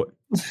 What?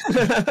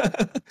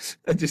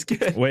 I'm just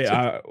kidding. Wait.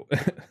 I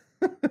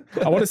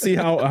want to see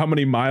how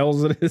many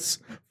miles it is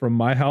from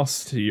my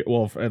house to you.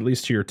 Well, at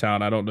least to your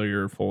town. I don't know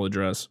your full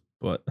address,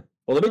 but.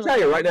 Well, let me tell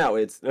you right now.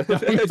 It's don't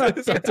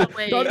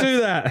do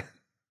that.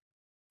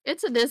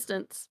 It's a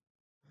distance.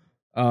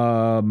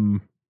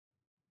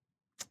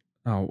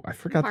 Oh, I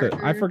forgot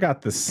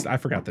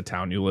the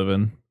town you live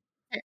in.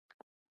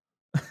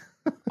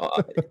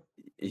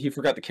 He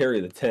forgot to carry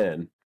the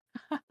 10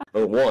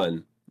 or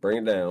 1. Bring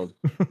it down.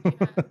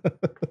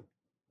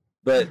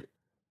 But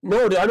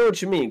no, I know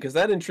what you mean because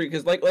that intrigue.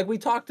 Because like we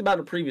talked about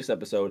in a previous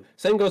episode,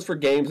 same goes for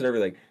games and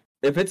everything.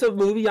 If it's a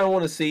movie I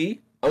want to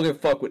see, I don't give a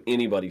fuck what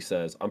anybody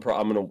says. I'm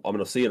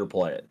gonna see it or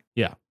play it.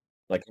 Yeah.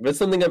 Like if it's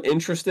something I'm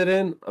interested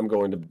in, I'm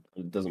going to.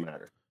 It doesn't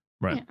matter.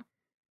 Right.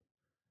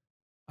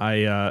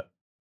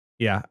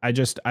 Yeah.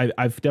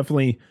 I've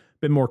definitely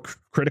been more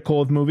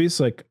critical of movies.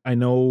 Like I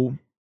know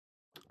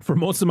for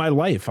most of my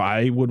life,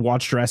 I would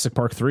watch Jurassic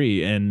Park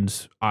 3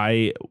 and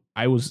I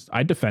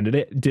defended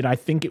it. Did I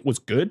think it was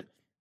good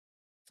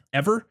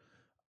ever?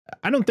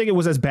 I don't think it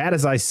was as bad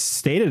as I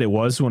stated it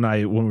was when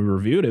we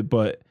reviewed it,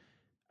 but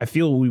I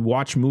feel we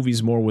watch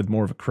movies with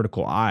more of a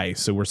critical eye.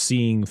 So we're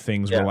seeing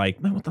things we're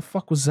like, man, what the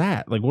fuck was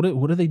that? Like, what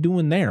are they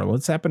doing there?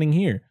 What's happening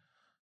here?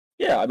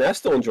 Yeah, I mean, I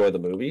still enjoy the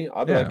movie.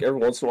 I'll be like, every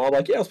once in a while,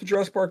 like, yeah, let's put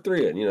Jurassic Park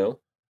 3 in, you know?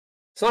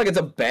 It's not like it's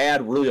a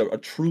bad, really a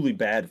truly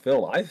bad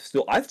film. I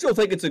still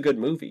think it's a good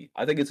movie.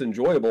 I think it's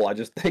enjoyable. I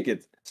just think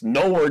it's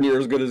nowhere near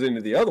as good as any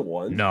of the other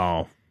ones.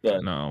 No.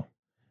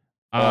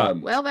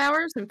 12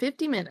 hours and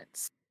 50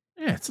 minutes.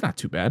 Yeah, it's not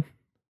too bad.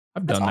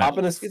 I've done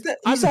that.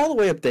 He's all the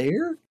way up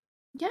there?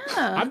 Yeah.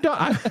 I've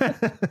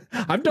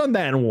done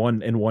that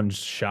in one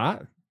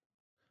shot.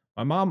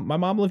 My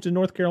mom lived in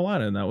North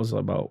Carolina, and that was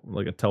about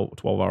like a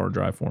 12-hour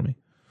drive for me.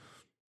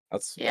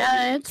 It's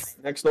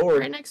next door.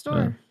 Right next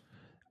door.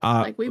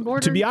 Like we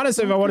bordered. To be honest,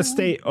 if I want to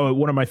state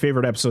one of my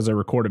favorite episodes I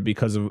recorded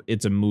because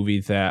it's a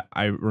movie that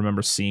I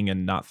remember seeing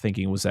and not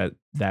thinking was that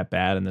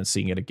bad, and then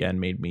seeing it again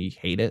made me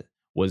hate it,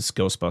 was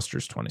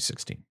Ghostbusters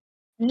 2016.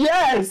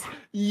 Yes.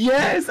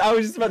 I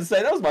was just about to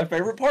say that was my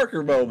favorite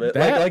Parker moment.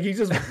 Like he's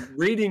just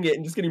reading it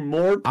and just getting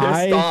more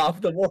pissed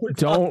off the more.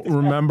 Don't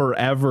remember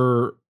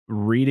ever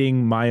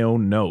reading my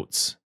own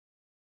notes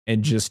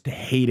and just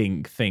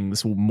hating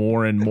things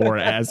more and more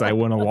as I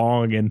went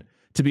along. And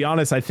to be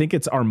honest, I think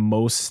it's our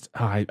most.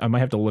 I might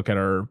have to look at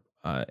our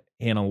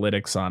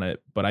analytics on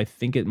it, but I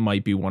think it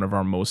might be one of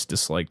our most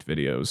disliked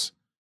videos.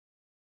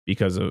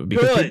 Because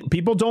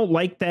people don't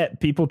like that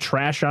people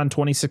trash on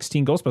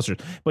 2016 Ghostbusters.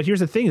 But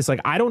here's the thing. It's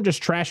like, I don't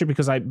just trash it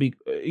because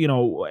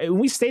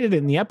we stated it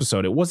in the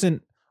episode. It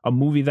wasn't a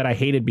movie that I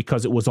hated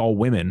because it was all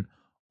women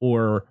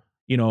or,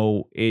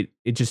 it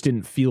just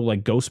didn't feel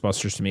like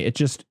Ghostbusters to me. It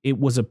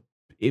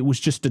was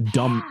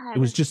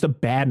just a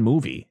bad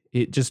movie.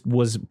 It just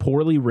was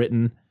poorly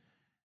written.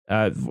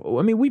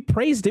 We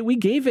praised it. We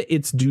gave it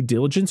its due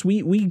diligence.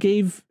 We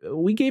gave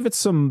it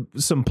some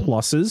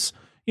pluses.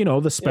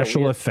 The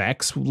special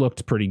effects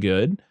looked pretty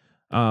good.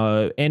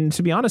 And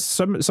to be honest,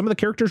 some of the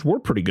characters were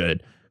pretty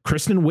good.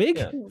 Kristen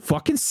Wiig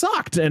fucking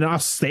sucked. And I'll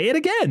say it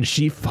again.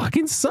 She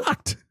fucking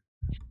sucked.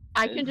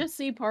 I can just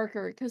see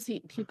Parker because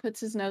he puts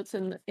his notes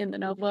in the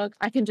notebook.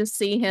 I can just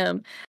see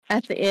him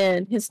at the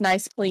end, his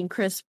nice, clean,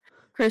 crisp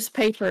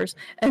papers.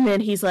 And then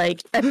he's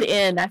like, at the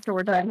end, after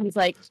we're done, he's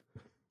like,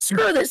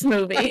 screw this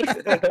movie.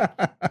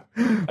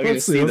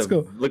 Let's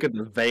go. Look at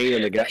the vein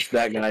in that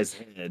guy's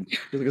head. He's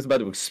like it's about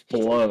to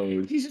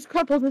explode. He just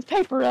crumples his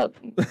paper up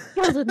and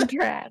throws it in the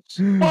trash.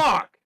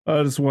 Fuck!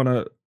 I just want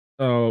to.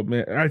 Oh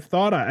man, I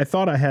thought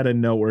I had a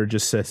note where it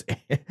just says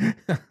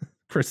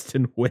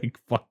Kristen Wiig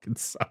fucking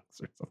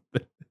sucks or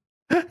something.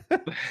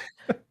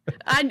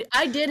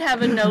 I did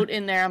have a note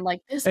in there. I'm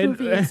like, this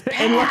movie is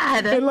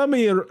bad. And let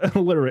me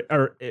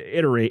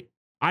iterate.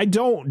 I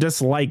don't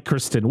dislike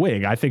Kristen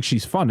Wiig. I think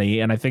she's funny,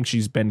 and I think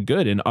she's been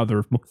good in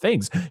other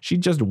things. She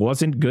just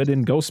wasn't good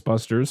in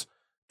Ghostbusters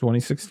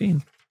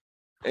 2016.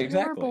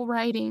 Exactly. Horrible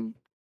writing.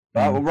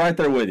 I'm right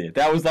there with you.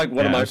 That was like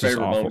one of my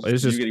favorite moments.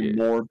 It's just getting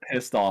more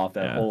pissed off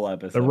that whole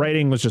episode. The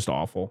writing was just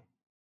awful.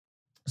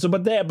 So,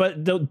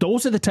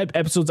 those are the type of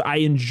episodes I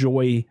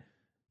enjoy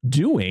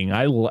doing.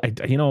 I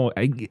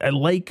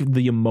like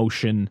the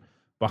emotion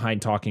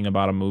behind talking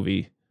about a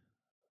movie,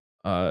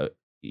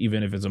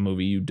 even if it's a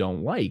movie you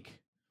don't like.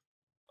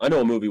 I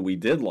know a movie we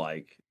did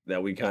like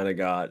that we kind of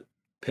got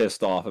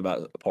pissed off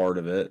about a part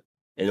of it,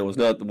 and it was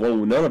not the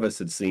one none of us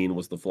had seen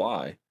was The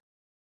Fly.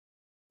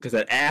 Because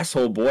that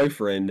asshole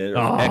boyfriend and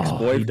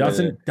ex-boyfriend, he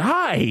doesn't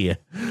die.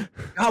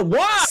 God,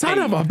 why? Son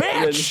of a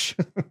bitch!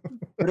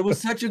 But it was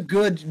such a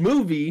good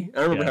movie.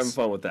 I remember having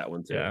fun with that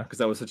one too. Yeah, because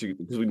that was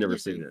because we'd never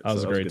seen it. That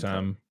was a great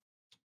time.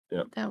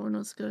 Yeah, that one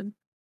was good.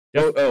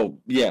 Oh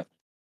yeah,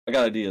 I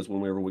got ideas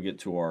whenever we get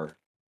to our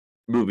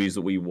movies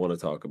that we want to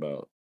talk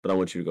about. But I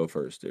want you to go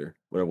first, dear.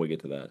 Whenever we get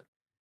to that.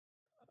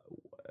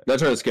 Not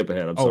trying to skip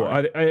ahead. I'm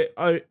sorry.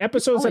 I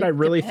episodes that I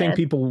really think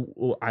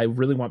I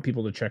really want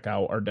people to check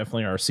out are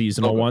definitely our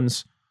seasonal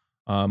ones,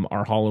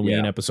 our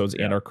Halloween episodes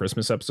and our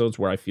Christmas episodes,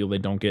 where I feel they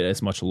don't get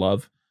as much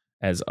love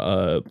as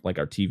like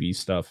our TV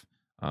stuff.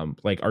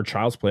 Like our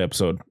Child's Play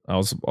episode, that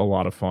was a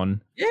lot of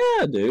fun.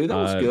 Yeah, dude, that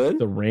was good.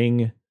 The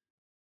Ring,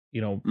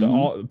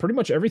 pretty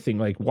much everything.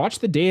 Like watch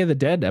the Day of the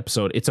Dead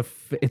episode. It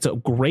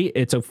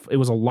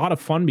was a lot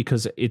of fun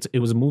because it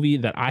was a movie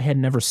that I had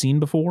never seen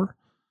before.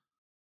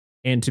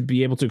 And to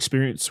be able to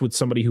experience with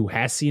somebody who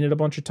has seen it a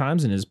bunch of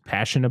times and is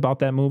passionate about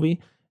that movie,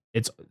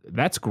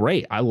 that's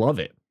great. I love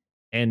it.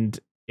 And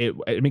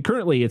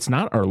currently it's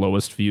not our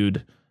lowest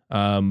viewed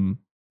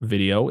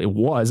video. It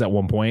was at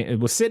one point. It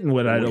was sitting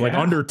with like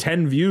under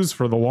 10 views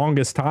for the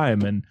longest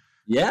time. And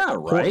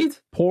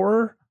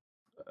poor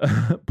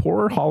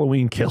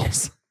Halloween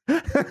Kills.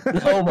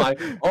 Oh my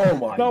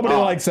Nobody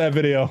likes that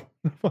video.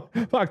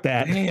 Fuck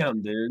that.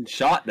 Damn, dude.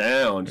 Shot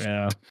down.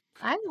 Yeah.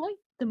 I liked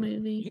the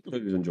movie.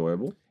 It was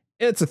enjoyable.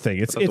 It's a thing.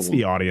 It's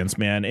the audience,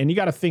 man. And you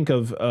got to think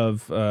of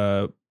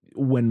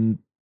when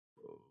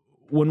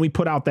we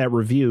put out that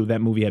review,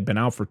 that movie had been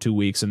out for 2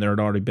 weeks and there had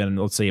already been,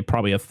 let's say,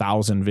 probably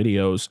 1,000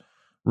 videos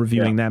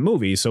reviewing that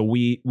movie. So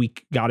we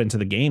got into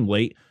the game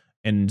late,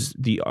 and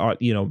the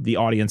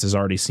audience has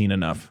already seen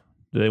enough.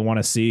 Do they want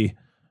to see,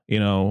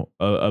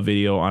 a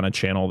video on a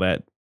channel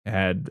that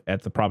had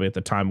probably at the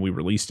time we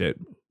released it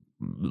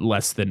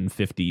less than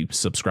 50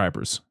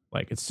 subscribers?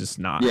 Like, it's just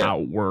not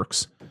how it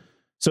works.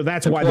 So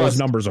that's why those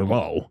numbers are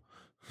low.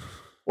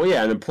 Well,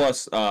 yeah, and then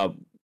plus,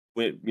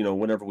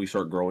 whenever we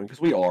start growing, because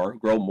we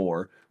grow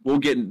more, we'll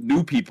get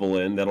new people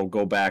in that'll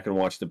go back and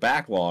watch the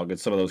backlog, and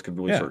some of those could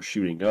really start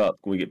shooting up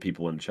when we get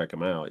people in to check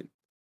them out.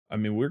 I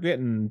mean, we're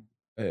getting.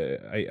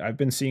 I've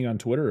been seeing on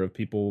Twitter of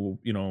people,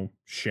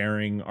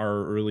 sharing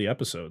our early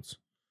episodes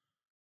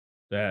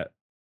that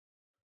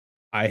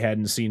I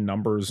hadn't seen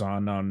numbers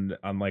on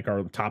like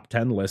our top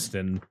 10 list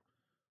in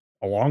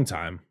a long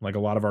time. Like a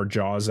lot of our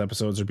Jaws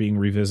episodes are being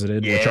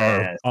revisited, which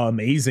are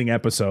amazing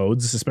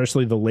episodes,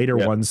 especially the later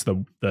ones.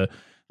 The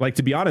like,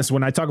 to be honest,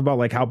 when I talk about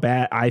like how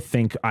bad I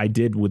think I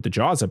did with the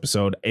Jaws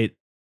episode,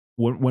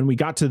 when we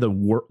got to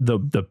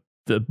the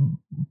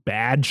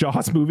bad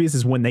Jaws movies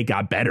is when they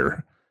got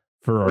better.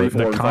 for 3, the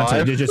 4, and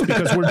content, 5. just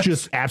because we're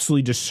just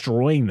absolutely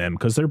destroying them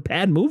because they're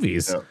bad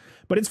movies. Yeah.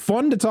 But it's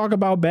fun to talk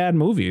about bad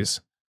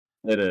movies,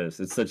 It is.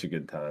 It's such a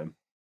good time.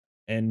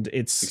 and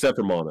it's Except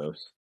for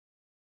Monos.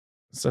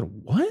 said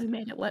what? We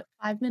made it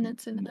 5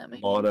 minutes into that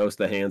movie. Monos,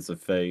 The Hands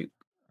of Fate.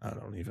 I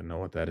don't even know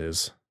what that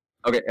is.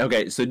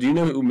 Okay. So do you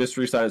know who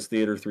Mystery Science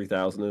Theater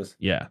 3000 is?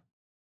 Yeah,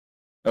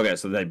 Okay,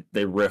 so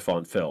they riff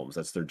on films.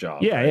 That's their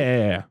job. yeah, right?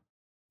 yeah.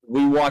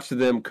 We watched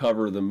them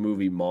cover the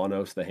movie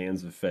Monos, The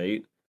Hands of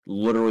Fate.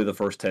 Literally the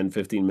first 10,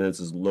 15 minutes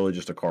is literally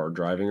just a car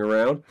driving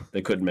around.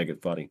 They couldn't make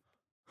it funny.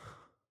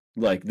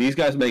 Like, these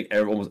guys make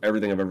almost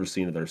everything I've ever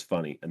seen of theirs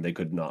funny, and they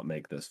could not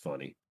make this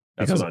funny.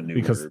 That's Because when I knew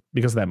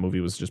because that movie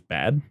was just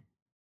bad.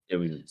 it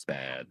was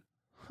bad.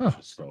 Huh.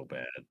 So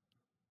bad.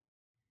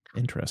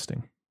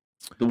 Interesting.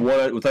 It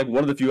was like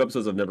one of the few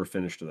episodes I've never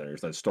finished of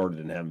theirs. I started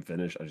and haven't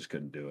finished. I just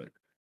couldn't do it.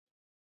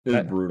 It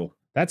was brutal.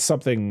 That's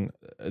something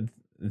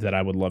that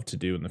I would love to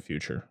do in the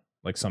future.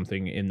 Like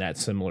something in that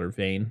similar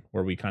vein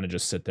where we kind of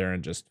just sit there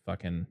and just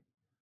fucking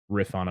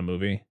riff on a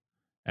movie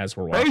as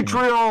we're watching.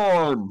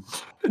 Patreon!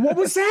 What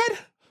was that?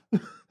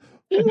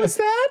 What was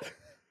that?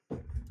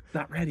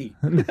 Not ready.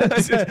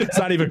 It's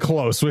not even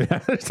close.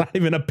 It's not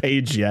even a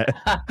page yet.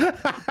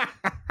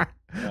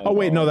 Oh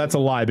wait, no, that's a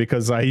lie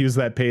because I use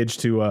that page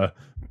to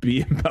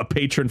be a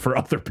patron for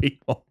other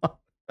people.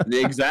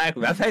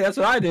 Exactly. That's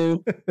what I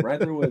do. Right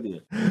there with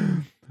you.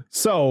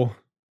 So,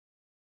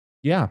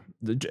 yeah,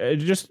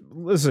 just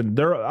listen.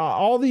 There,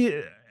 all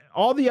the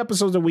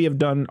episodes that we have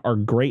done are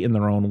great in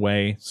their own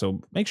way.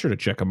 So make sure to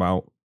check them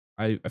out.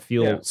 I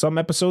feel some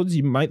episodes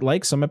you might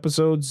like, some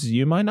episodes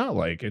you might not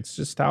like. It's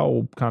just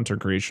how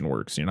content creation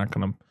works. You're not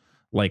gonna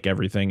like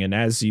everything, and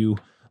as you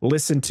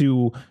listen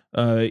to,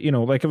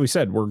 like we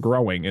said, we're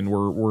growing and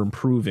we're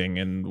improving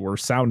and we're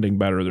sounding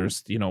better.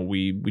 There's,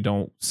 we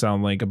don't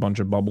sound like a bunch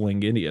of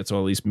bubbling idiots, or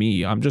at least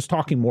me. I'm just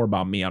talking more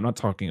about me. I'm not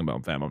talking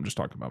about them. I'm just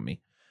talking about me.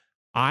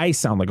 I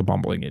sound like a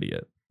bumbling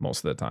idiot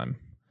most of the time.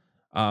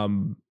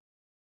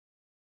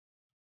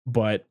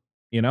 But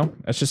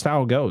that's just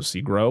how it goes.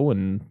 You grow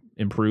and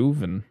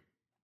improve and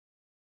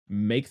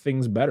make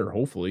things better,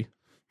 hopefully.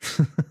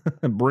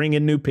 Bring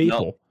in new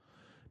people. No.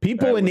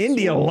 People in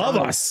India love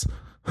us.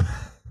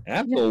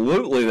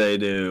 Absolutely, they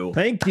do.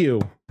 Thank you.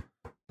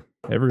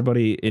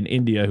 Everybody in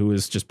India who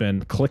has just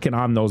been clicking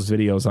on those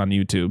videos on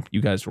YouTube.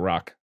 You guys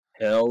rock.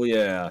 Hell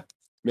yeah.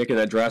 Making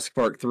that Jurassic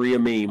Park 3 a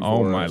meme. Oh,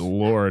 for my us.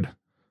 Lord.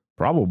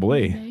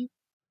 Probably. Okay.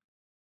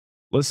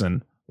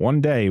 Listen, one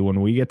day when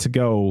we get to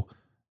go,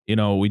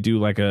 we do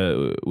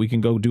we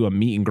can go do a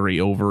meet and greet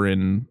over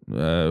in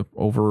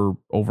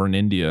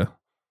India.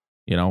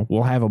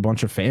 We'll have a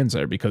bunch of fans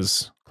there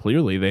because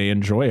clearly they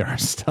enjoy our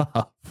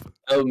stuff.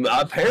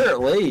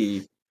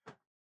 Apparently.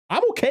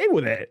 I'm okay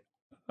with it.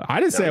 I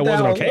didn't say I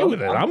wasn't okay with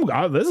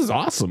it. This is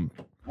awesome.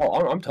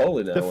 Oh, I'm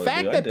totally down The with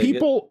fact it, that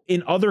people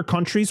in other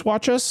countries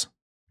watch us,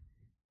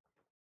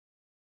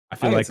 I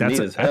feel like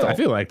I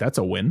feel like that's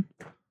a win,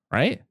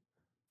 right?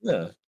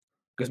 Yeah.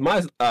 Because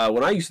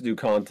when I used to do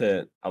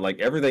content,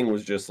 everything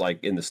was just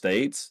in the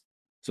States.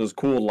 So it's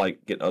cool to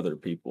get other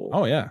people.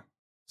 Oh yeah.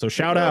 So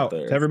shout out out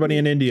there. to everybody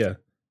in India.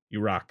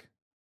 You rock.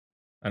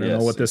 I don't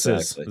know what this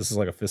exactly. is. This is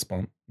like a fist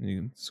bump.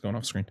 It's going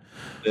off screen.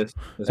 This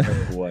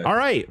kind of way. All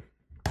right.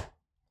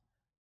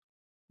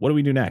 What do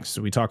we do next?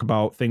 Do we talk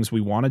about things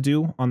we want to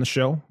do on the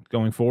show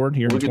going forward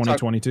here in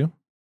 2022?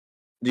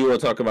 Do you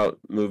want to talk about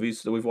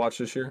movies that we've watched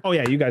this year? Oh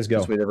yeah, you guys go.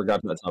 Since we never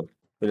got to that topic.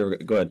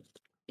 Go ahead.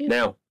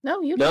 Now.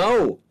 No, you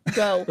No.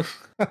 go.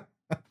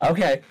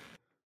 Okay.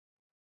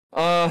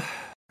 One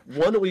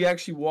that we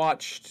actually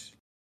watched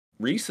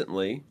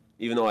recently,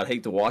 even though I'd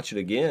hate to watch it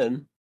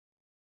again,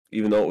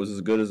 even though it was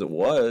as good as it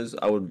was,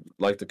 I would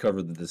like to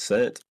cover The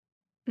Descent.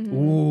 Mhm.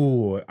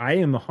 Ooh, I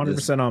am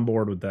 100% on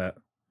board with that.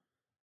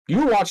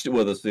 You watched it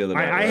with us the other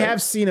night. I right?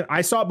 have seen it.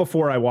 I saw it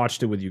before I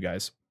watched it with you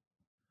guys.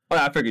 Oh,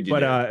 I figured you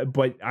did.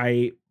 But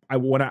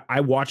when I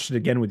watched it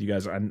again with you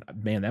guys, and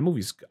man, that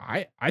movie's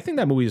I think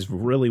that movie is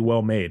really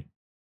well made,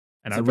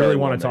 and I really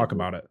want to talk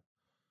about it.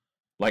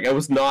 It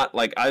was not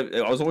I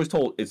was always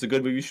told it's a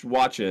good movie, you should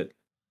watch it,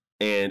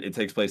 and it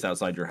takes place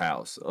outside your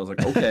house. I was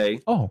like, okay,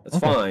 that's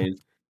fine.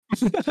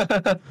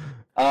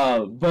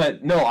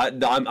 But no,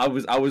 I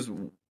was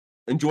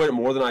enjoyed it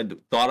more than I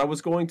thought I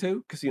was going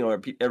to, because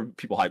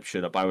people hype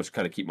shit up. I always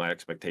kind of keep my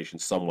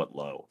expectations somewhat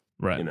low,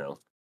 right?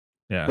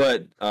 Yeah.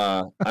 But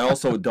I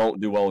also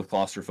don't do well with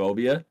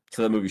claustrophobia,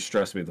 so that movie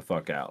stressed me the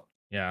fuck out.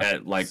 Yeah.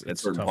 At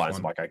certain points,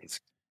 I'm like, I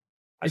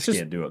just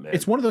can't do it, man.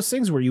 It's one of those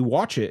things where you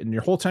watch it and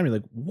your whole time you're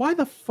like, why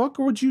the fuck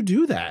would you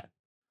do that?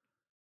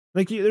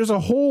 There's a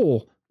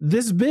hole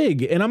this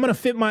big, and I'm gonna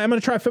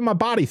try to fit my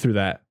body through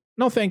that.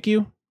 No, thank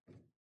you.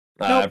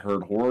 I've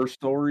heard horror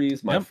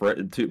stories. My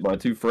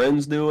two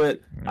friends do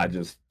it. I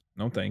just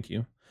no, thank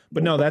you.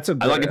 But no, that's a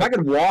if I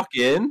could walk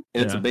in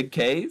and it's a big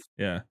cave,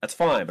 yeah, that's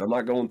fine. But I'm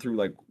not going through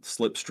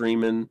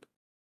slipstreaming.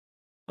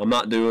 I'm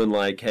not doing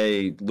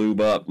hey,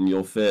 lube up and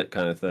you'll fit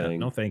kind of thing.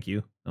 No, thank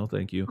you. No,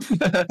 thank you.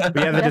 But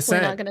yeah, The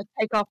Descent. Not going to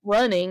take off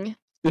running.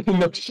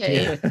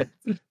 Okay.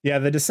 Yeah,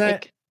 The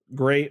Descent.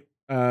 Great.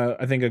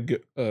 I think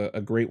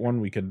a great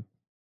one we could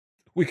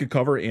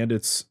cover, and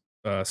its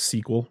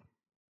sequel,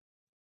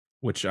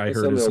 which I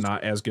heard is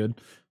not as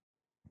good.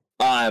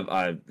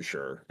 I'm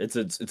sure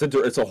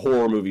it's a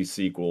horror movie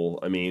sequel.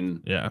 I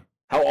mean, Yeah,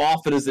 how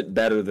often is it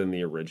better than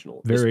the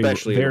original? very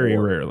Especially in very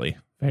horror. rarely,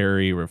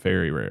 very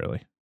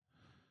rarely.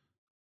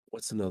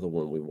 What's another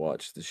one we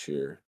watched this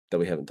year that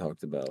we haven't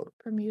talked about?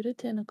 Bermuda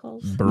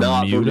Tentacles.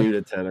 Not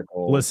Bermuda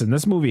Tentacle. Listen,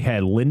 this movie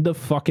had Linda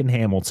fucking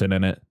Hamilton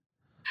in it.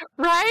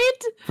 Right?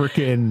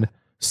 Freaking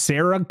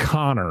Sarah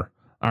Connor.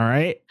 All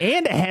right.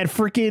 And it had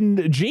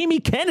freaking Jamie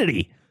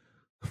Kennedy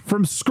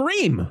from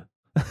Scream.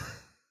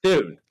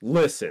 Dude,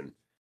 listen.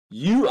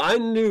 I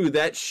knew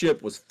that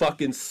ship was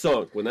fucking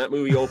sunk when that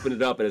movie opened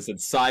it up and it said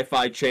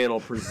Sci-Fi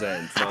Channel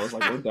presents. And I was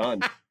like, we're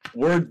done.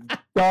 We're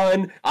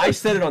done. I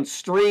said it on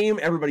stream.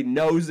 Everybody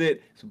knows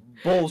it. It's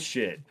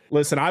bullshit.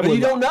 Listen, But you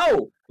don't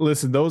know.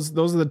 Listen, those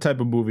are the type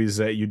of movies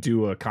that you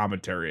do a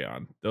commentary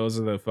on. Those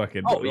are the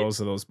fucking those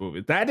are those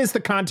movies. That is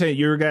the content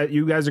you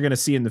guys are going to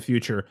see in the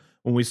future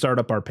when we start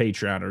up our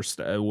Patreon,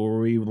 where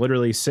we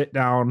literally sit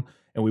down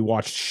and we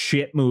watch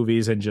shit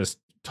movies and just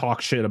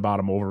talk shit about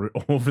them over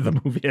the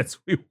movie as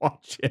we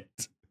watch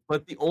it.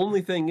 But the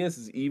only thing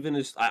is even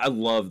as I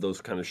love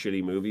those kind of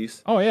shitty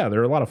movies. Oh yeah,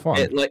 they're a lot of fun.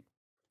 And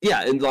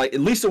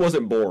at least it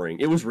wasn't boring.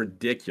 It was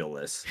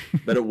ridiculous,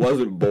 but it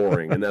wasn't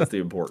boring, and that's the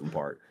important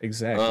part.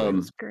 Exactly. It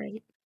was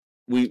great.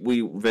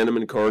 We Venom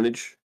and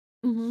Carnage.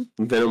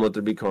 Mm-hmm. Venom Let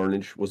There Be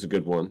Carnage was a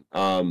good one.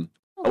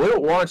 We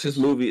don't watch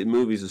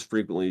movies as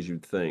frequently as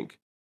you'd think.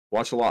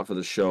 Watch a lot for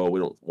the show. We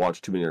don't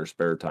watch too many in our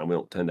spare time. We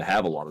don't tend to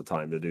have a lot of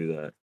time to do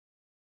that.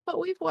 But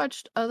we've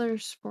watched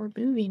others for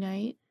movie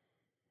night.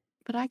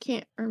 But I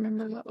can't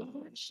remember what we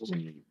watched.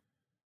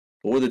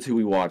 What were the two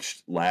we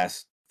watched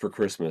last for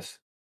Christmas?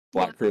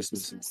 Black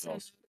Christmas and what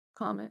else?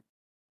 Comet.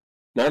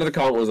 Night of the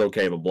Comet was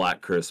okay, but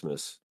Black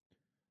Christmas,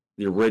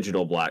 the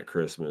original Black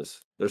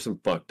Christmas, there's some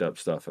fucked up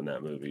stuff in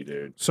that movie,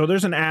 dude. So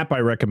there's an app I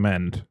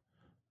recommend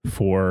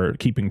for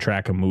keeping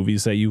track of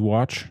movies that you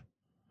watch.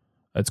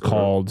 It's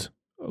called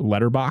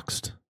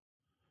Letterboxd.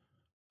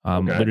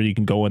 Literally, you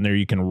can go in there.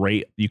 You can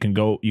rate. You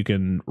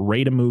can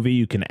rate a movie.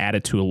 You can add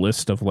it to a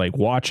list of like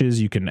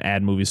watches. You can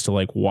add movies to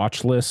like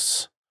watch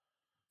lists.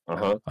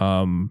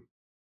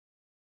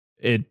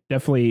 It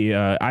definitely.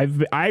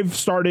 I've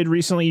started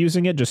recently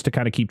using it just to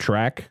kind of keep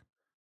track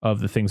of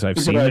the things I've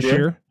seen this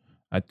year.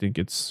 I think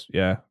it's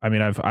I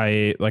mean,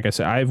 like I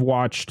said, I've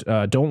watched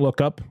Don't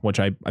Look Up, which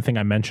I think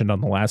I mentioned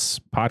on the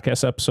last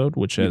podcast episode,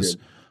 which has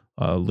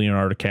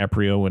Leonardo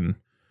DiCaprio and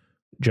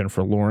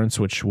Jennifer Lawrence,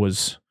 which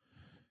was.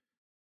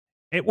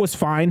 It was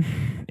fine.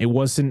 It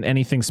wasn't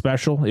anything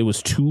special. It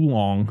was too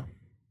long.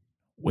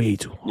 Way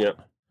too long. Yeah.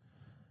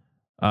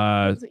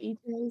 You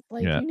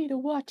need to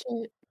watch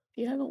it. If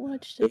you haven't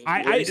watched it.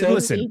 I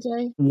listen,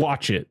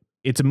 watch it.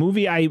 It's a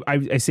movie I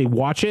say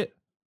watch it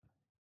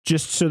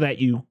just so that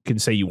you can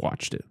say you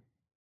watched it.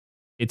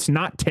 It's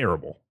not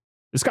terrible.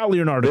 It's got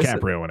Leonardo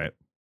DiCaprio in it.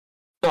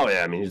 Oh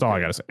yeah, I mean that's all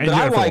I gotta say. And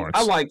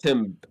I liked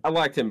him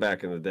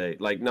back in the day.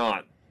 Like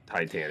not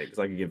Titanic, because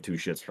I could give two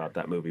shits about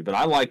that movie, but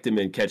I liked him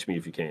in Catch Me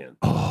If You Can.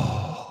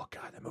 Oh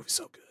god, that movie's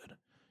so good.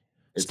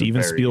 It's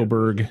Steven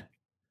Spielberg,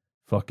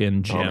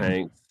 fucking gem. Tom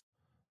Hanks.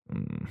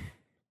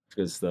 It's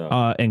good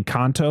stuff.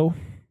 Encanto.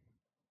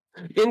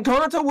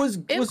 Encanto was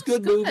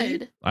good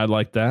movie. I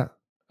liked that.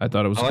 I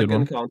thought it was a good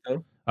one.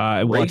 Encanto.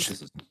 I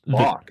watched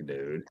fuck,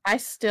 dude. I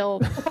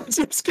still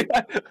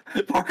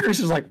Parker's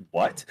just like,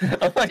 what?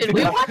 Like, did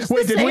we watch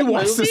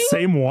the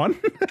same one?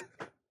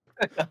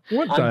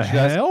 What the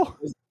hell?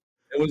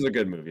 It was a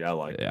good movie. I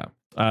liked it. Yeah.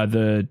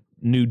 The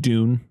new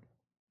Dune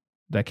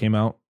that came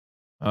out.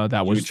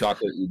 That was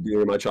chocolate. You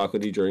doing my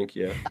chocolatey drink?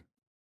 Yeah.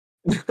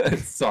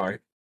 Sorry.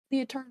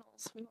 The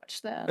Eternals. We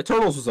watched that.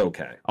 Eternals was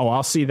okay. Oh,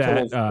 I'll see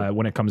that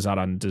when it comes out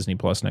on Disney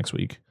Plus next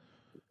week.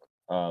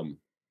 Shang-Chi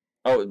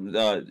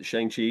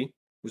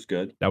was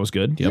good. That was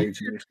good. Yep.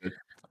 Shang-Chi was good.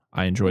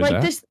 I enjoyed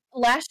that. This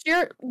last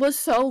year was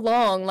so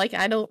long. Like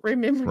I don't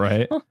remember.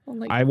 Right.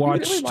 I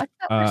watched.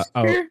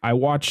 I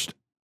watched.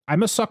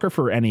 I'm a sucker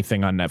for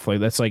anything on Netflix.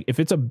 That's like if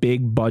it's a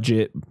big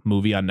budget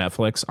movie on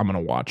Netflix, I'm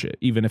gonna watch it,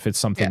 even if it's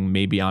something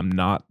maybe I'm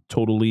not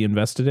totally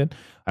invested in.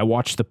 I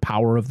watched The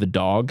Power of the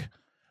Dog,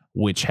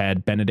 which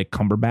had Benedict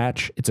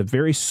Cumberbatch. It's a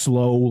very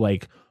slow,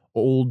 like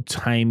old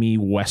timey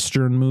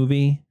Western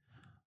movie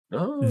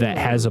that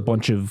has a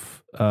bunch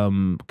of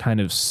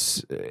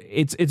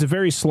it's a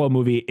very slow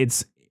movie.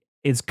 It's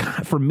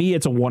for me,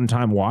 it's a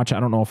one-time watch. I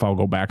don't know if I'll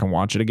go back and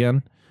watch it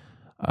again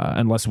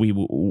unless we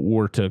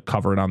were to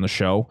cover it on the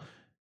show.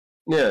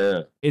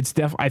 Yeah. It's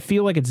I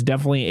feel like it's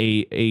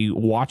definitely a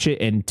watch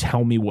it and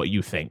tell me what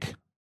you think.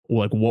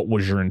 Like, what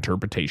was your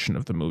interpretation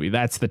of the movie?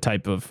 That's the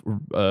type of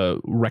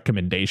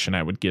recommendation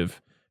I would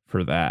give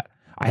for that.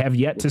 I have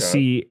yet to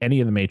see any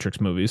of the Matrix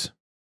movies.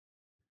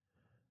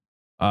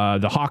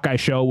 The Hawkeye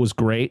show was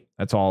great.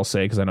 That's all I'll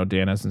say because I know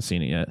Dan hasn't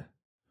seen it yet.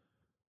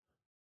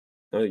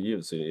 Oh, you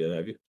haven't seen it yet,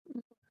 have you?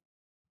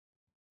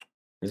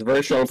 There's a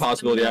very strong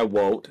possibility I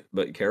won't,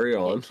 but carry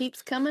on. It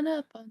keeps coming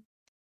up.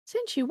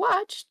 Since you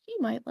watched, you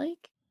might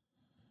like.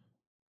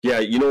 Yeah,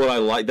 you know what I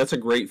like? That's a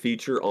great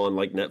feature on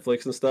like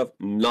Netflix and stuff.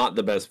 Not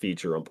the best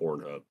feature on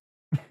Pornhub.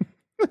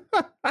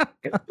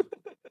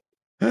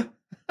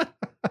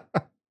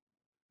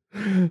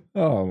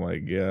 Oh my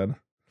god.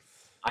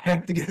 I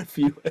have to get a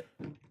few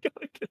in.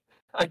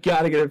 I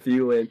gotta get a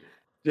few in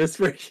just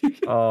for you.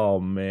 Oh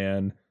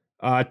man.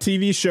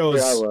 TV shows.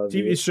 Yeah, I love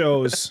TV you.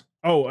 shows.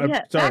 Oh,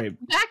 Yeah, sorry.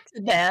 Back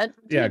to that.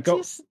 Yeah, go-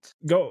 Just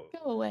Go.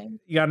 go away.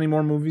 You got any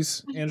more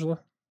movies, Angela,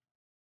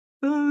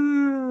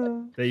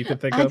 that you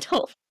could think I of?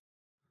 don't.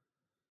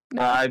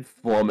 I've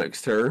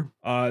flummoxed her.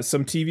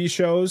 Some TV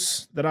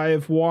shows that I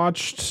have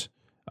watched.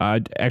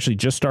 I actually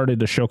just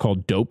started a show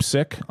called Dope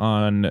Sick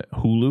on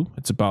Hulu.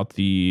 It's about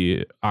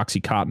the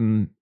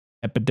Oxycontin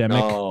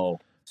epidemic Oh,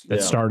 that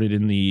yeah. started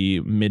in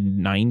the mid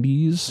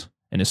 90s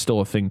and is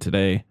still a thing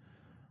today.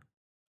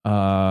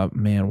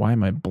 Man, why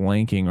am I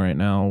blanking right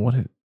now?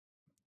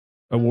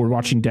 We're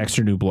watching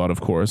Dexter New Blood, of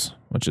course,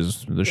 which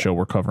is the show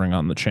we're covering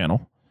on the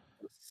channel.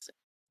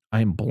 I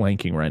am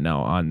blanking right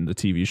now on the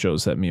TV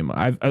shows that me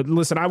and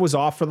listen. I was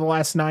off for the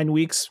last 9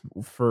 weeks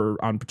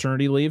on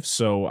paternity leave,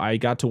 so I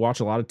got to watch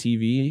a lot of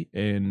TV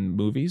and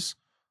movies.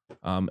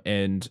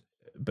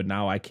 But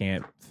now I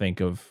can't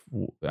think of.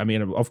 I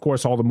mean, of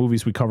course, all the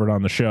movies we covered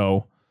on the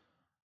show,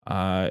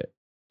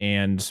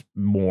 and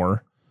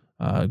more.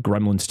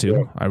 Gremlins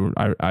 2.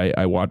 Yeah. I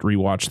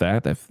rewatched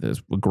that. That's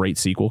a great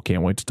sequel.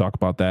 Can't wait to talk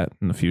about that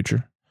in the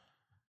future.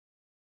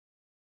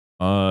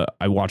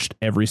 I watched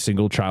every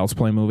single Child's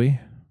Play movie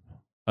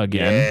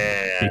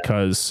again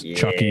because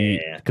Chucky,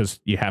 because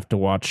you have to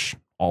watch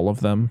all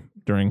of them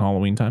during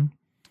Halloween time.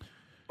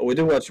 We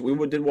did watch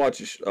Friday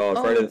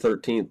the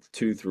 13th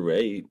 2 through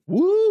 8.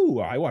 Woo!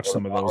 I watched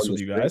some of On those the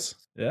with you guys.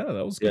 Yeah,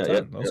 that was a good Yeah,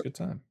 time. That was a good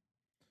time.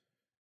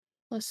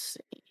 Let's see.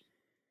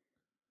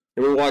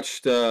 And we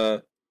watched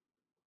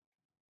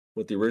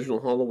with the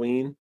original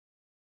Halloween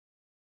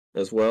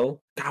as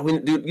well.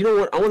 God, dude, you know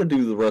what? I want to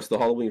do the rest of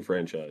the Halloween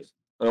franchise.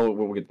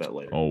 We'll get to that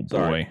later. Oh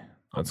Sorry. boy,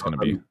 that's gonna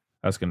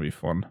be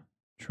fun.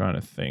 Trying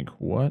to think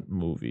what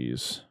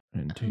movies.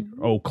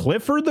 Oh,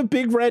 Clifford the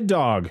Big Red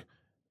Dog.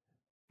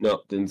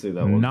 No, didn't see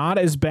that one. Not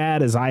as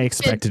bad as I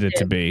expected it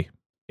to be.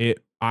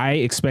 I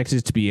expected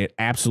it to be an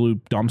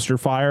absolute dumpster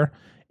fire,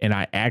 and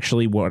I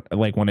actually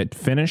when it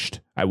finished,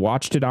 I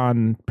watched it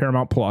on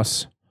Paramount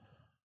Plus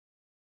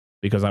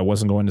because I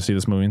wasn't going to see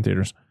this movie in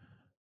theaters.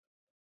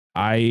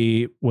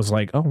 I was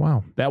like, oh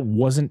wow, that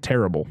wasn't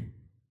terrible.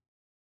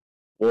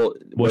 Well,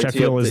 Which I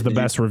feel is the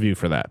best review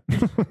for that.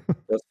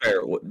 That's fair.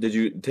 Did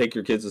you take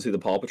your kids to see the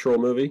Paw Patrol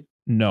movie?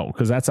 No,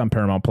 because that's on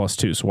Paramount Plus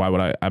too. So why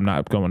would I'm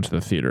not going to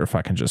the theater if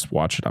I can just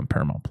watch it on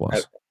Paramount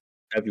Plus.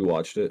 Have you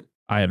watched it?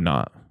 I have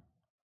not.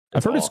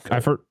 I've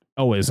heard.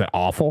 Oh, is it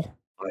awful?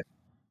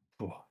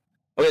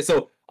 Okay,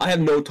 so I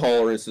have no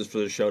tolerances for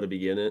the show to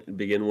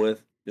begin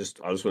with. I just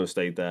want to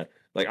state that.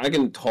 Like, I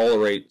can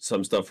tolerate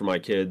some stuff for my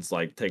kids,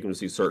 like take them to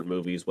see certain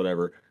movies,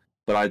 whatever.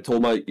 But I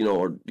told my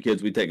our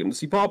kids we take them to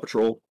see Paw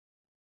Patrol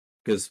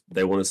because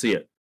they want to see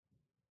it.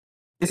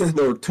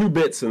 There were 2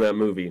 bits in that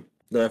movie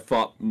that I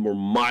thought were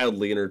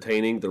mildly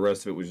entertaining. The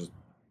rest of it was just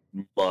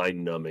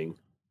mind-numbing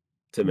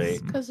to me.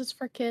 Because it's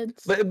for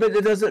kids. But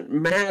it doesn't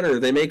matter.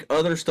 They make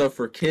other stuff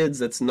for kids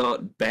that's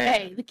not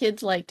bad. Hey, the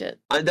kids liked it.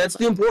 That's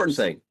the important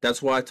thing.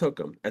 That's why I took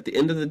them. At the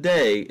end of the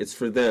day, it's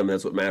for them.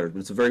 That's what matters. But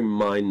it's a very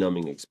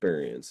mind-numbing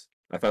experience.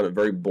 I found it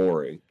very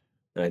boring,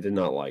 and I did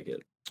not like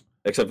it,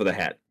 except for the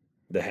hat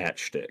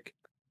shtick.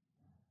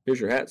 Here's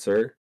your hat,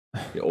 sir.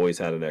 You always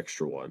had an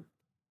extra one.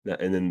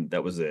 And then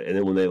that was it. And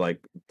then when they like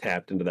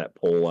tapped into that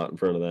pole out in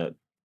front of that,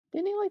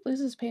 Didn't he like lose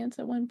his pants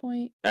at one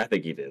point? I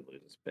think he did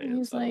lose his pants.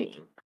 He's I don't like-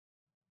 know.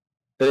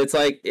 But it's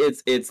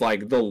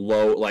like the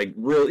low, like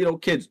real,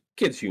 kids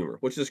humor,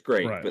 which is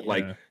great. Right, but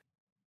like yeah.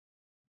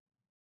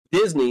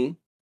 Disney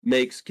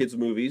makes kids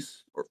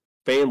movies or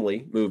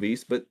family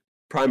movies, but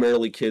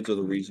primarily kids are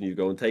the reason you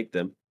go and take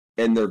them,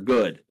 and they're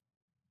good.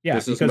 Yeah,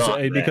 This is not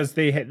that. because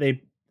they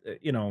they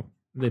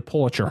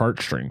pull at your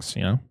heartstrings.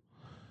 Yeah,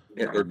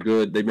 they're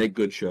good. They make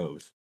good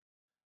shows.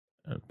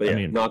 But yeah, I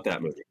mean, not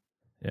that movie.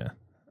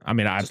 I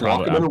mean, I Just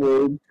lock them in probably a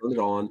room, turn it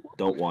on,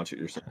 don't watch it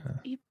yourself.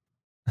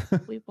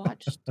 We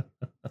watched.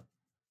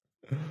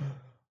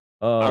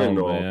 oh I don't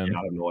know. man, Yeah,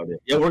 I have no idea.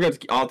 Yeah,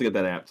 I'll have to get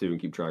that app too and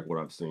keep track of what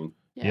I've seen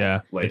yeah.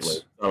 lately.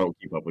 it's- I don't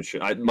keep up with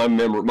shit. My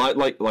memory,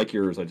 like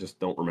yours, I just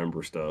don't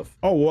remember stuff.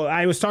 Oh well,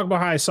 I was talking about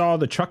how I saw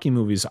the Chucky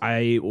movies.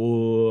 I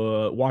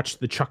watched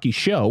the Chucky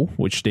show,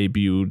 which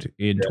debuted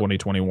in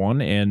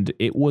 2021, and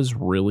it was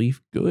really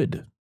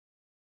good.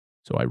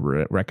 So I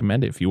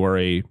recommend it if you are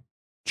a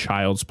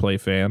Child's Play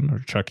fan or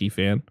Chucky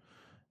fan.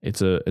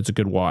 It's a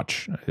good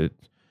watch.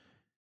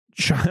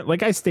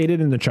 Like I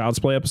stated in the Child's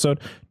Play episode,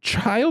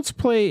 Child's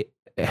Play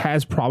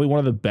has probably one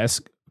of the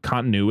best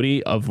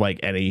continuity of like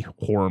any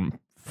horror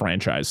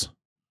franchise.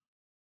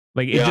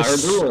 Like it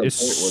it's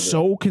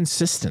so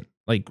consistent.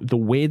 Like the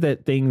way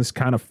that things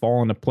kind of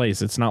fall into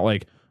place. It's not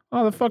like,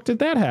 oh, the fuck did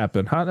that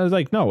happen? Huh? It's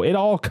like, no, it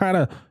all kind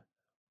of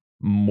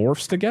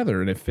morphs together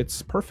and it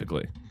fits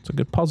perfectly. It's a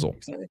good puzzle.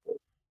 Exactly.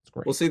 It's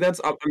great. Well, see, that's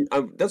what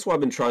I've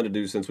been trying to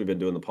do since we've been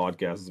doing the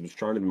podcast. Is I was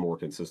trying to be more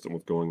consistent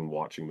with going and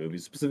watching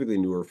movies, specifically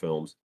newer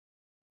films.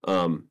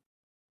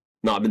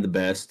 Not been the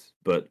best,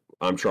 but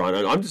I'm trying.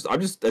 I'm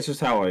just. That's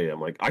just how I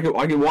am. Like I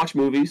can watch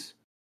movies.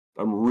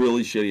 I'm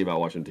really shitty about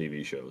watching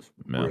TV shows.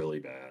 Yeah. Really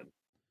bad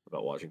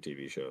about watching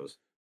TV shows.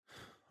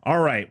 All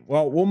right.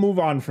 Well, we'll move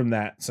on from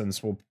that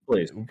since we'll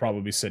Please.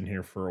 probably be sitting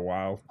here for a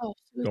while Oh,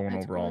 going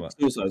Suicide over all Squad. that.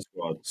 Suicide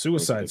Squad.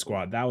 Suicide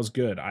Squad. That was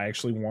good. I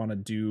actually want to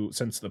do,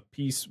 since the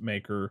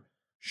Peacemaker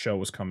show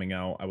was coming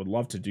out, I would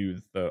love to do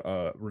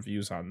the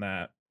reviews on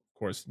that. Of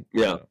course.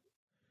 Yeah.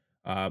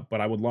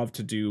 But I would love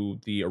to do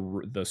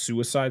the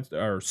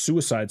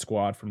Suicide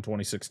Squad from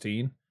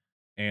 2016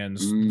 and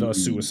the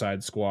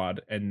Suicide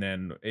Squad, and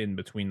then in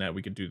between that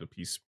we could do the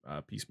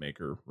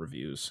Peacemaker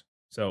reviews.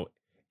 So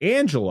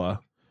Angela,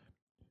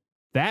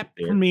 that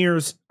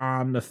premieres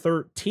on the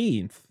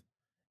 13th,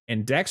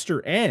 and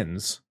Dexter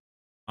ends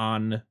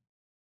on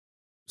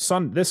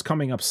this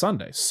coming up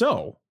Sunday.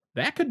 So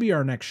that could be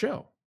our next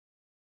show.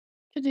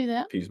 Could do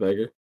that.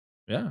 Peacemaker.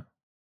 Yeah.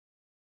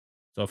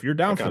 So if you're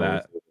down for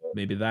that,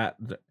 maybe get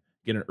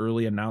an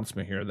early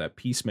announcement here that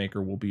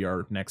Peacemaker will be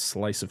our next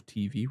slice of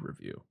TV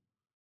review.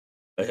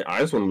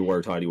 I just wanted to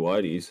wear tidy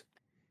whities.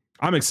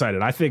 I'm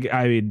excited.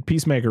 I mean,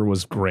 Peacemaker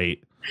was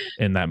great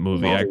in that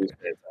movie.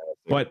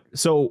 But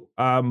so,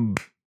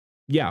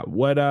 yeah.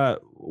 What are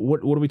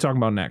we talking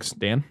about next,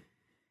 Dan?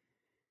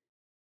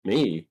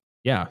 Me?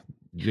 Yeah.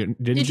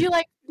 Did you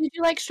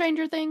like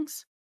Stranger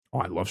Things? Oh,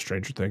 I love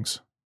Stranger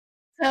Things.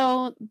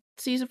 So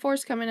season 4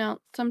 is coming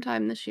out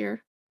sometime this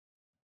year.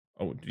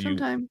 Oh,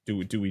 Sometime. Do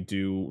we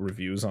do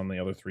reviews on the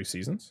other 3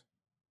 seasons?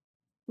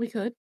 We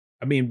could.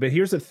 I mean, but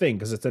here's the thing,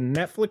 because it's a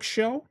Netflix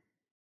show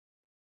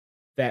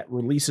that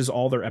releases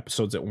all their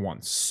episodes at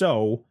once.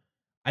 So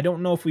I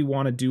don't know if we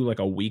want to do like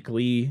a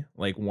weekly,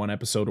 like 1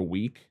 episode a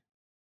week.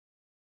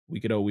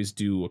 We could always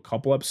do a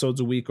couple episodes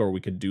a week, or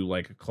we could do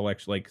like a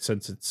collection, like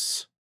since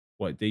it's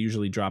they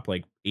usually drop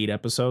like 8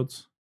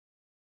 episodes.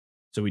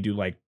 So we do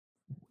like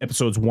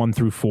episodes 1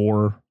 through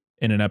 4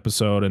 in an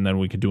episode, and then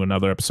we could do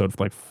another episode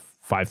for like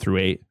 5 through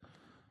 8,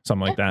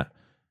 something like that.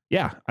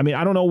 Yeah, I mean,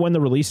 I don't know when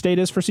the release date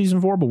is for season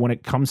 4, but when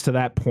it comes to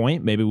that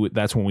point, maybe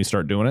that's when we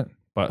start doing it.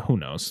 But who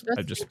knows?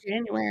 That's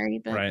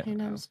January, but right. Who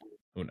knows?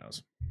 Who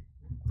knows?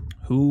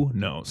 Who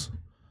knows?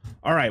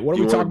 All right, what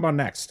are we talking about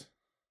next?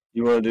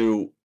 You want to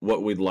do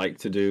what we'd like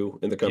to do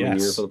in the coming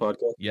year for the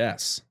podcast?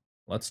 Yes,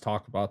 let's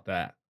talk about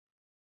that.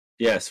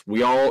 Yes,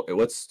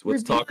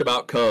 let's talk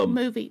about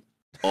movie.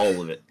 All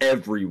of it,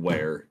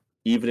 everywhere,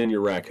 even in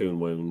your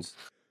raccoon wounds.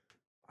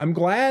 I'm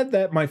glad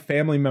that my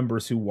family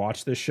members who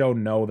watch this show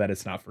know that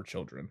it's not for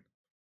children.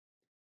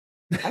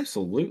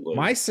 Absolutely.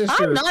 My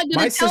sister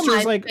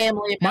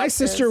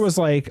was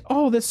like,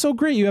 "Oh, that's so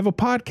great. You have a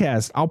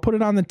podcast. I'll put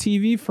it on the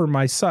TV for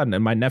my son."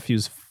 And my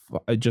nephew's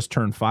just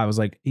turned 5. I was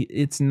like,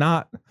 "It's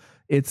not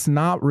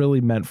really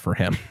meant for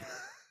him."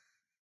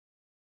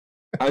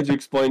 How'd you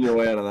explain your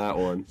way out of that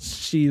one?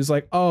 She was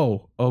like,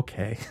 "Oh,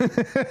 okay."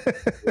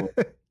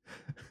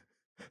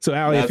 So,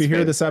 Allie, if you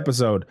hear this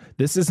episode,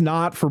 this is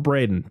not for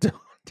Braden.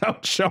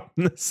 Don't show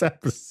him this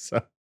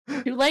episode.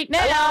 Too late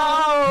now.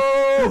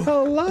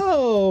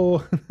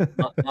 Hello.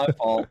 Not my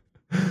fault.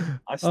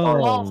 I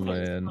started. Oh,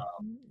 man.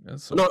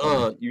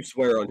 No, you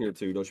swear on here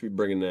too. Don't you be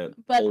bringing that.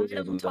 But we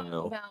don't talk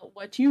about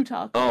what you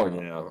talk about.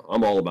 Oh, yeah.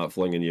 I'm all about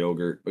flinging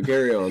yogurt. But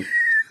carry on.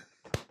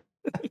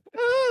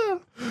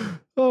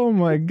 Oh,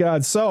 my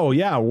God. So,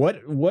 yeah,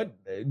 what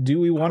do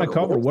we want to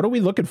cover? What are we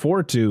looking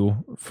forward to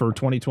for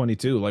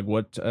 2022? Like,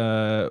 what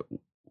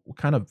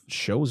kind of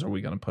shows are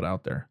we going to put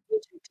out there?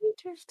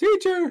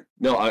 Teacher.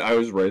 No, I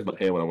always raise my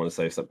hand when I want to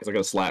say something because I got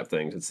to slap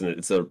things.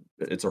 It's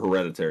a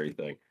hereditary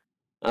thing.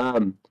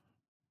 I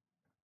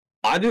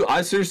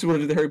seriously want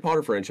to do the Harry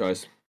Potter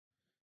franchise.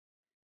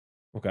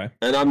 Okay.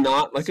 And I'm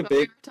not like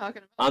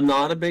I'm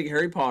not a big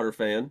Harry Potter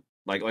fan,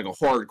 like a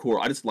hardcore.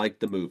 I just like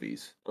the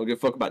movies. I don't give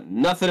a fuck about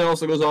nothing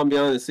else that goes on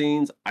behind the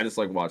scenes. I just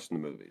like watching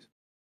the movies.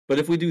 But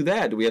if we do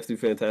that, do we have to do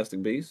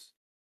Fantastic Beasts?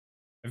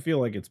 I feel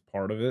like it's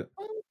part of it.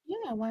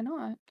 Yeah, why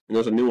not? And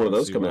there's a new one of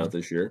those coming out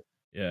this year.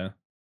 Yeah.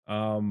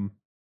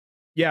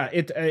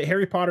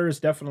 Harry Potter is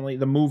definitely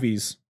the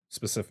movies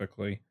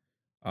specifically.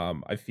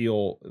 I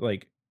feel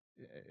like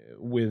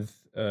with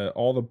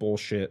all the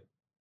bullshit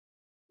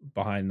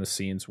behind the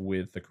scenes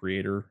with the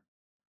creator,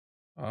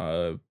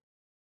 the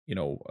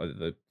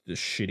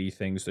shitty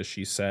things that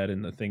she said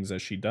and the things that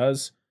she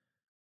does,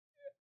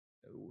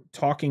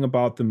 talking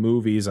about the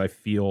movies, I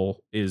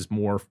feel is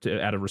more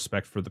out of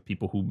respect for the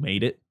people who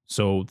made it.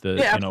 So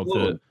the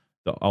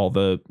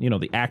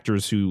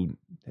actors who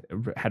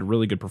had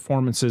really good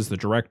performances, the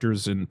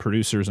directors and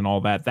producers and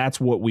all that. That's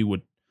what we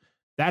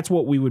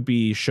would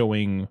be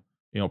showing,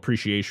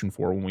 appreciation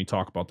for when we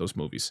talk about those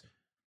movies.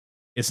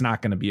 It's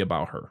not going to be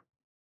about her.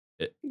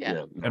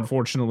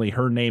 Unfortunately,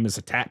 her name is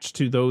attached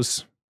to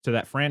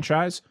that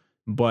franchise,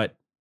 but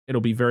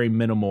it'll be very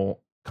minimal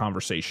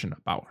conversation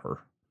about her.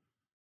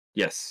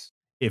 Yes.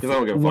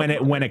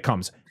 When it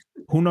comes,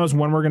 who knows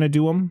when we're going to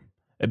do them,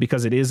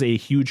 because it is a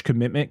huge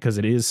commitment, because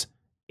it is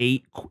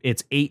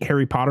it's 8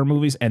 Harry Potter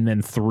movies and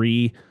then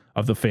 3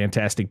 of the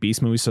Fantastic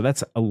Beasts movies. So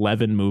that's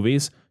 11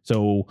 movies.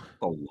 So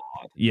A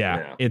lot.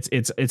 yeah.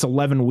 It's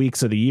 11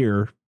 weeks of the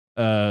year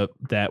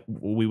that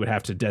we would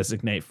have to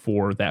designate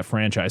for that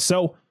franchise.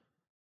 So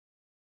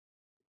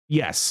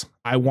yes,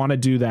 I want to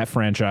do that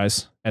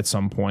franchise at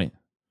some point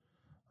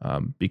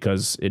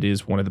because it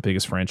is one of the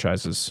biggest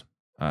franchises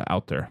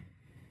out there.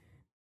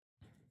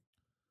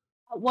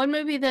 One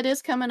movie that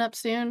is coming up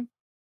soon,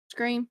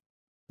 Scream.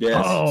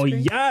 Yes. Oh,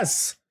 Scream.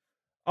 yes.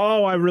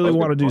 Oh, I really That was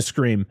want to good do fun.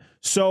 Scream.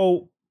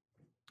 So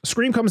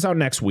Scream comes out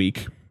next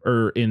week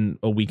or in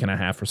a week and a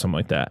half or something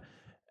like that.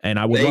 And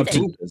I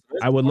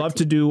would love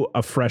to do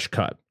a fresh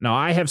cut. Now,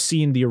 I have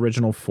seen the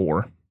original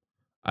 4.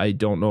 I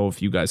don't know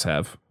if you guys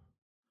have.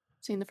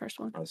 Seen the first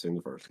one. I've seen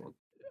the first one.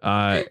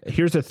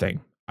 Here's the thing.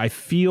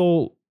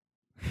 Here's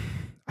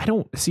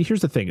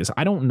the thing is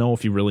I don't know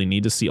if you really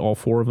need to see all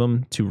 4 of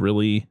them to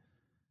really.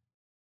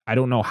 I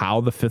don't know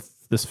how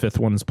this fifth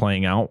one's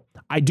playing out.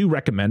 I do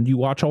recommend you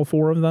watch all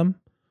 4 of them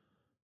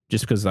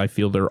just because I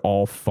feel they're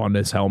all fun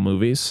as hell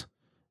movies.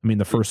 I mean,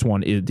 the first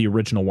one the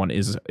original one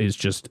is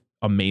just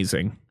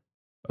amazing.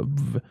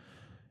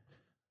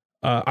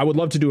 I would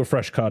love to do a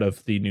fresh cut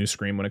of the new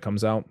Scream when it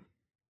comes out.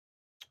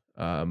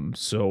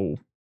 So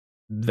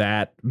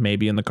that may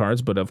be in the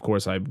cards, but of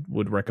course I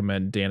would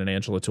recommend Dan and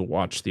Angela to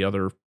watch the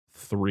other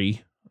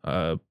 3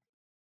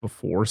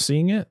 before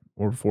seeing it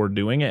or before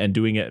doing it and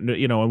doing it,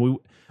 and we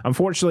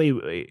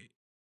unfortunately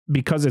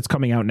because it's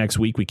coming out next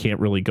week, we can't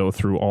really go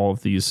through all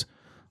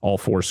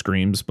 4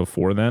 Screams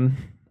before then.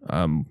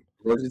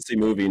 Emergency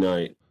movie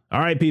night. All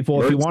right,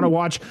 people, if you want to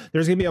watch,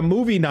 there's going to be a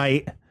movie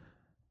night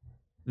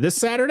this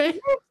Saturday.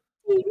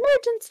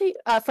 Emergency.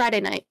 Friday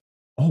night.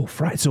 Oh,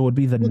 Friday. So it would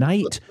be the We'll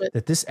night do it.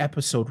 that this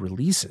episode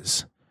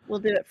releases. We'll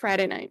do it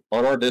Friday night.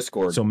 On our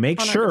Discord. So make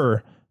On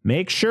our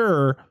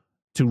sure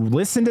to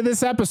listen to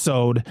this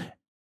episode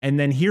and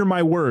then hear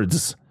my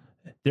words.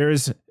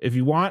 If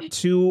you want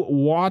to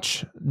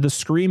watch the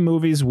Scream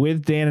movies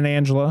with Dan and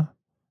Angela,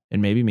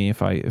 and maybe me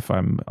if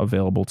I'm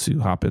available to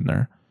hop in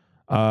there.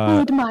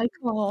 Good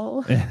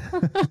Michael.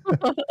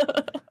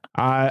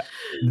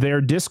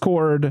 Their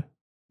Discord.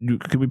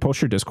 Could we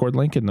post your Discord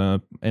link in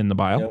the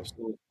bio? Yeah,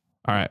 absolutely.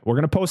 All right, we're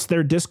gonna post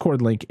their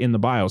Discord link in the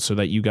bio so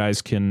that you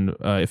guys can,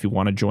 if you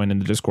want to join in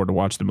the Discord to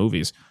watch the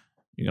movies,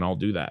 you can all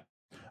do that.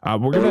 We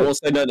won't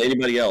say nothing to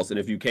anybody else. And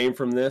if you came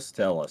from this,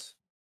 tell us.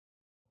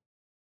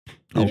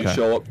 Did you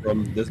show up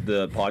from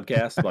the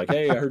podcast? Like,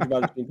 hey, I heard you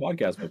about this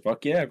podcast. But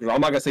fuck yeah, because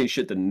I'm not gonna say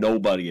shit to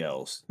nobody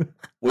else.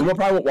 We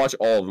probably won't watch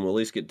all of them. We'll at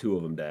least get 2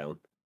 of them down.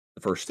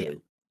 The first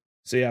 2.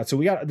 So yeah, so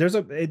we got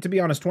to be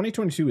honest,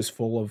 2022 is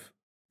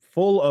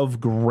full of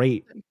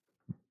great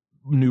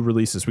new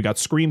releases. We got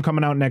Scream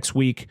coming out next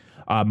week.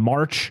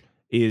 March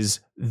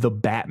is The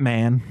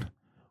Batman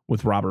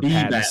with Robert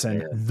Pattinson.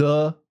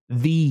 Batman.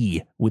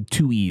 The with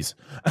 2 E's.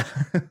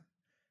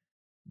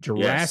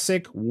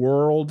 Jurassic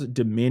World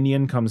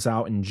Dominion comes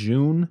out in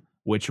June,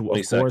 which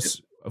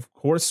of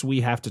course we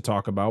have to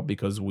talk about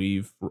because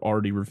we've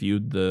already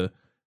reviewed the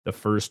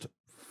first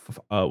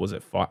was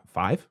it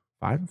 5?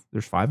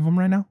 There's 5 of them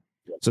right now.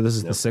 So this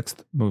is the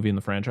 6th movie in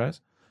the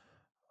franchise.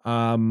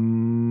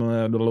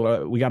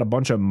 We got a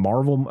bunch of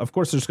Marvel. Of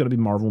course, there's going to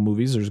be Marvel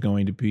movies. There's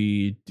going to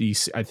be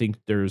DC. I think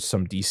there's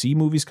some DC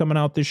movies coming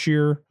out this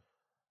year.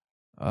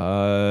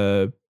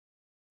 Fuck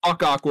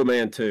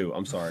Aquaman 2.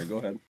 I'm sorry. Go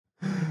ahead.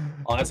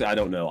 Honestly, I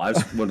don't know. I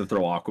just wanted to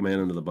throw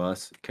Aquaman under the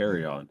bus.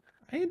 Carry on.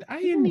 I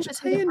enjoyed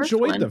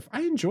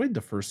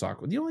the first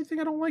Aquaman. The only thing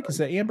I don't like is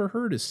that Amber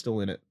Heard is still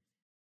in it.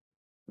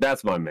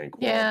 That's my main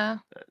qualm. Yeah.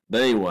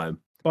 But anyway.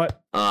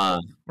 But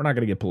we're not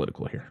going to get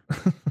political here.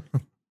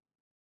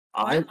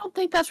 I don't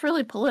think that's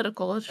really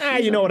political.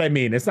 You know what I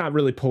mean? It's not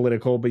really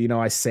political, but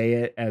I say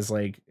it as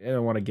like, I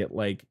don't want to get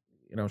like,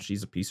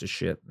 she's a piece of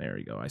shit. There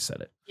you go. I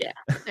said it. Yeah,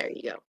 there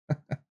you go.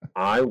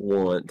 I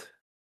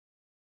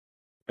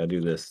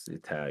do this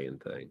Italian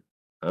thing.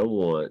 I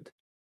want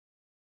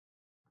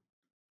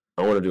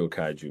to do a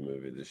kaiju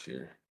movie this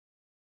year.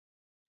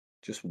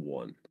 Just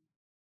one.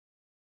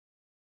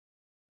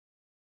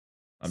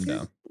 I'm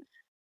down.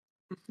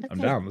 Okay. I'm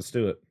down. Let's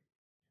do it.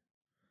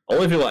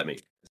 Only if you let me.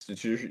 I'm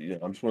just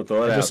going to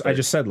throw it out. I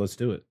just said let's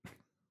do it.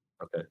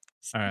 Okay.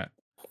 All right.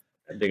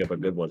 I dig up a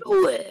good one.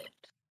 Do it.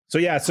 So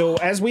yeah, so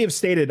as we have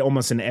stated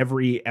almost in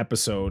every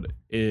episode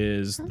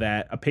is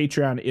that a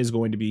Patreon is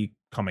going to be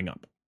coming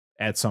up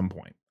at some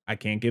point. I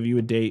can't give you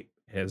a date.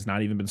 It has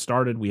not even been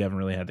started. We haven't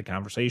really had the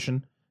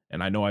conversation.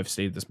 And I know I've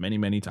stated this many,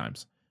 many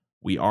times.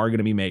 We are going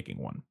to be making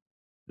one.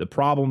 The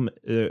problem,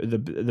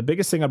 the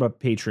biggest thing about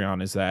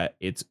Patreon is that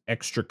it's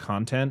extra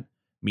content,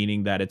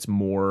 meaning that it's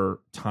more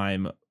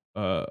time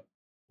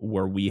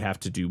where we have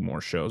to do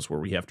more shows, where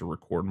we have to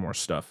record more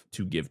stuff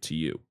to give to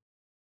you.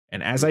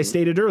 And as I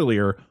stated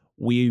earlier,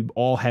 we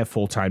all have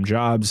full-time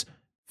jobs,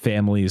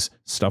 families,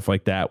 stuff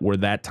like that, where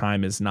that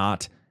time is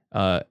not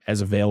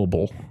as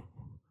available.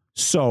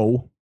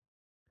 So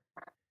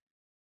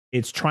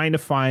it's trying to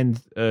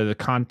find the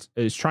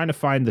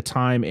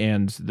time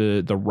and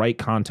the right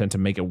content to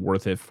make it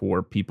worth it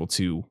for people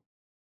to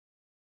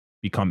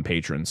become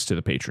patrons to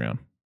the Patreon.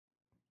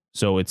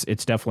 So it's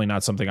definitely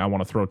not something I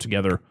want to throw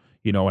together,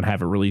 you know, and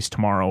have it released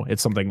tomorrow.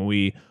 It's something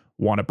we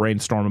want to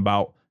brainstorm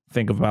about,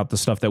 think about the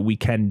stuff that we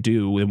can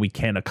do and we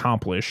can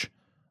accomplish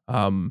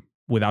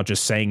without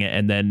just saying it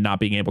and then not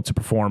being able to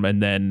perform.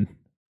 And then,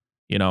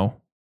 you know,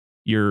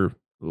 you're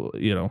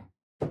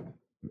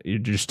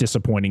just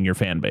disappointing your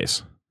fan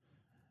base,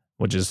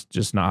 which is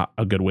just not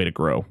a good way to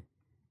grow.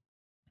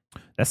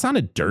 That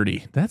sounded dirty.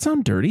 Did that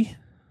sound dirty?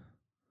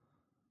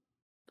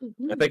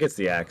 I think it's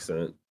the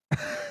accent. I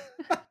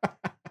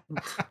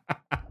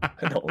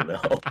don't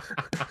know.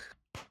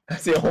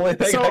 That's the only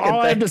thing. So all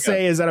I have to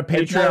say is that a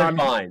Patreon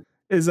fine.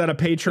 is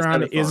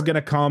going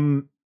to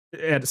come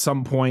at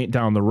some point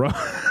down the road.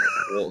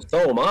 Well,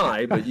 so am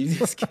I, but you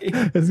just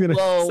can't.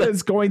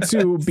 It's going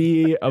to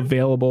be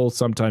available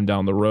sometime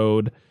down the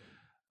road.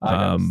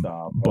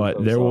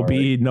 But there will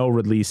be no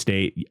release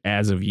date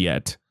as of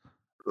yet,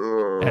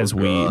 as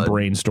we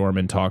brainstorm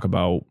and talk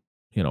about,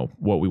 you know,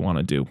 what we want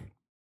to do.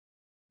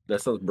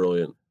 That sounds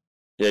brilliant.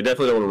 Yeah,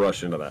 definitely don't want to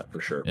rush into that for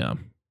sure. Yeah.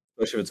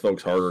 Especially if it's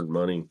folks' hard-earned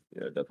money.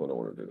 Yeah, definitely don't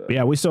want to do that. But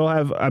yeah, we still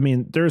have, I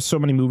mean, there's so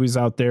many movies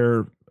out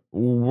there.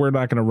 We're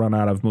not going to run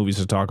out of movies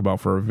to talk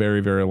about for a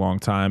very, very long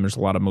time. There's a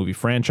lot of movie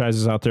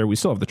franchises out there. We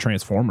still have the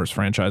Transformers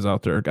franchise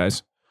out there,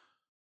 guys.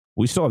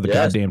 We still have the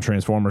goddamn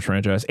Transformers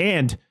franchise.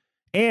 And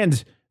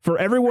for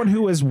everyone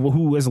who has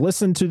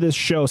listened to this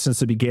show since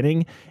the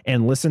beginning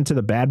and listened to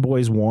the Bad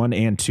Boys 1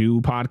 and 2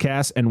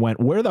 podcast and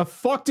went, where the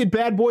fuck did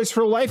Bad Boys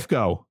for Life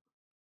go?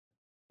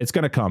 It's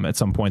going to come at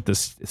some point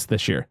this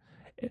year.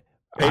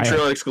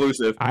 Patreon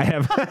exclusive. I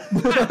have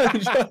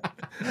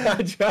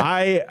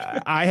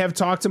I have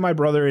talked to my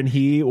brother and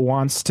he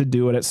wants to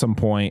do it at some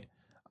point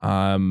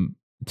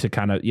to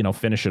kind of, you know,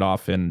 finish it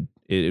off, and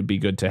it'd be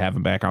good to have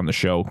him back on the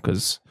show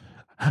because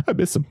I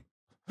miss him.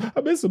 I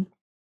miss him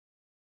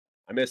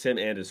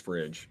and his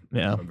fridge.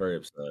 Yeah. I'm very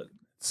upset.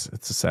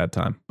 It's a sad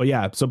time. But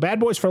yeah, so Bad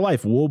Boys for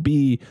Life will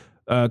be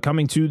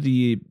coming to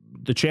the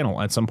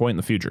channel at some point in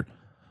the future.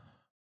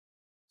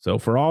 So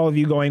for all of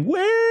you going,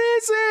 where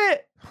is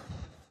it?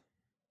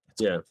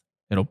 Yeah,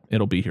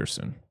 it'll be here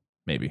soon.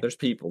 Maybe there's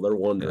people. They're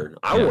wondering.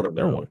 I want to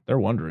know. They're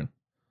wondering.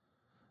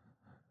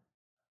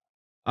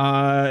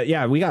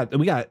 Yeah, we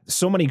got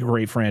so many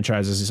great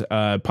franchises.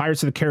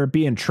 Pirates of the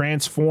Caribbean,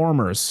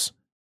 Transformers,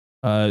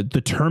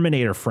 the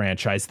Terminator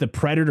franchise, the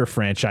Predator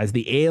franchise,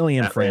 the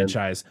Alien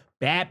franchise,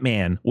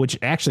 Batman, which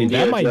actually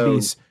that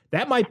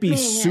might be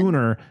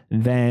sooner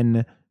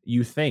than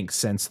you think,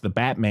 since the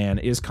Batman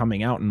is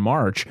coming out in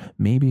March.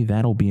 Maybe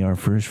that'll be our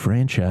first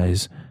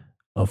franchise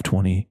of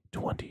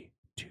 2022.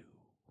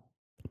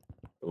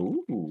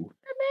 Ooh.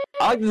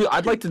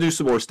 I'd like to do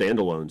some more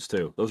standalones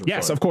too. Those are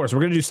fun. Of course.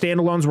 We're going to do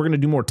standalones. We're going to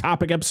do more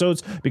topic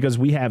episodes because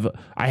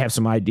I have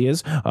some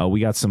ideas.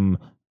 We got some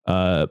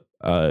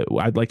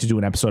I'd like to do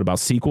an episode about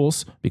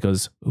sequels,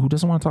 because who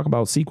doesn't want to talk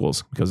about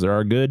sequels? Because there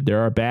are good, there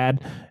are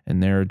bad,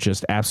 and they're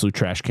just absolute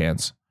trash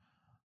cans.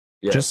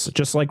 Yes.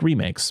 Just like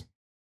remakes.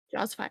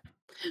 Jaws 5.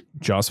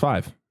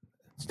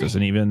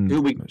 Doesn't even.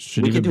 Dude, we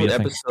could do an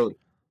episode.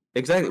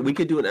 Exactly. We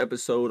could do an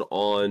episode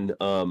on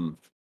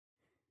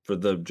for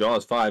the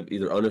Jaws 5,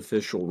 either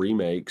unofficial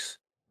remakes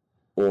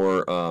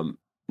or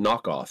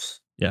knockoffs.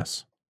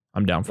 Yes.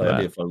 I'm down for that.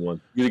 That'd be a fun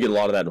one. You get a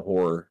lot of that in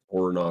horror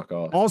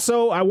knockoff.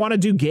 Also, I want to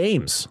do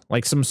games,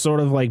 like some sort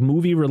of like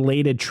movie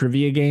related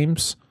trivia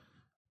games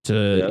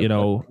to, you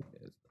know,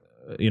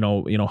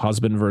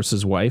 husband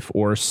versus wife,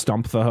 or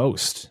stump the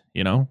host,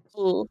 you know?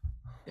 Ooh.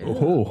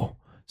 Ooh.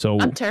 So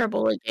I'm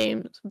terrible at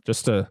games.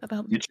 Just to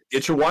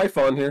get your wife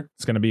on here.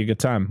 It's going to be a good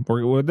time.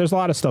 There's a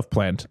lot of stuff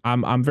planned.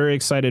 I'm very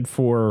excited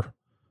for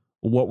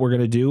what we're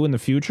going to do in the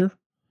future,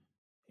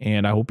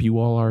 and I hope you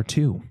all are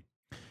too.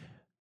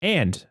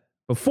 And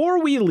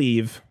before we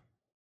leave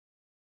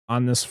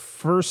on this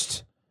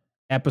first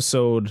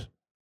episode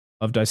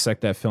of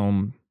Dissect That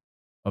Film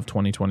of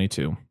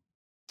 2022,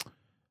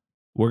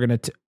 we're going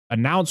to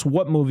announce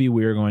what movie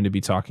we are going to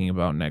be talking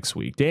about next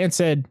week. Dan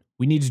said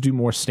we need to do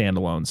more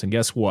standalones. And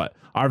guess what?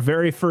 Our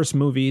very first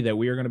movie that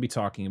we are going to be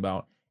talking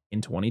about in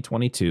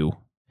 2022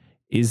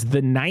 is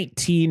the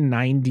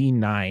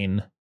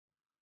 1999.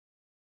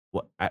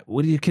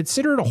 Would you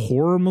consider it a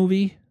horror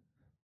movie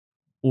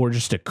or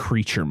just a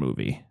creature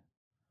movie?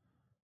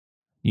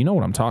 You know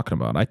what I'm talking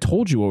about. I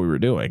told you what we were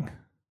doing.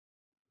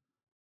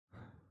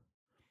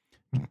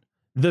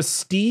 The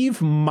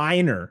Steve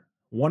Miner,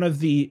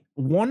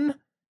 one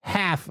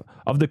half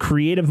of the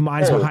creative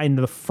minds behind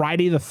the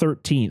Friday the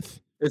 13th.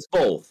 It's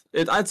both.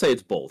 I'd say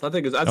it's both. I'd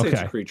say it's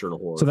a creature and a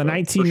horror. So the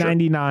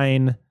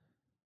 1999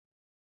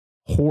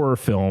 horror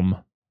film,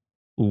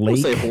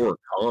 Lake horror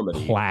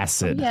comedy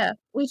Placid. Yeah,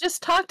 we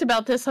just talked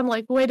about this. I'm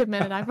like, wait a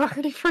minute, I've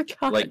already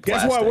forgotten.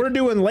 Guess what? We're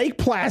doing Lake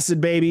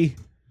Placid, baby.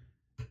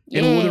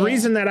 Yeah. And the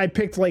reason that I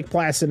picked Lake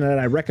Placid and that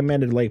I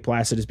recommended Lake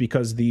Placid is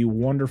because the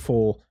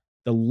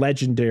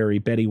legendary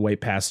Betty White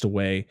passed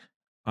away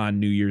on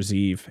New Year's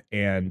Eve,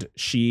 and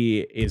she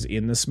is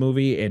in this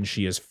movie, and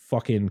she is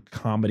fucking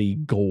comedy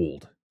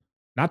gold.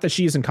 Not that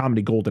she isn't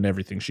comedy gold in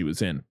everything she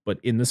was in, but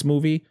in this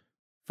movie,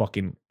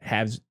 fucking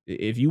has.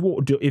 If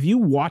you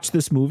watch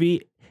this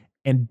movie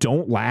and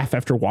don't laugh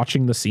after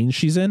watching the scenes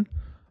she's in,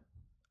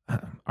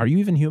 are you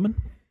even human?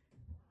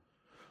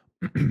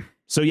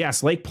 So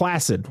yes, Lake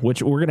Placid,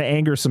 which we're going to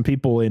anger some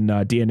people in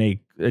DNA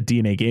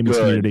gaming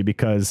community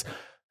because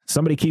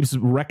somebody keeps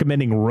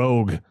recommending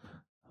Rogue.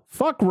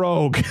 Fuck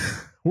Rogue.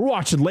 We're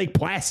watching Lake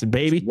Placid,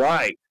 baby.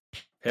 Right.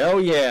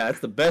 Hell yeah. That's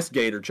the best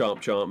Gator Chomp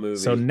Chomp movie.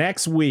 So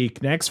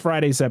next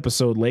Friday's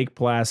episode, Lake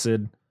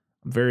Placid.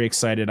 I'm very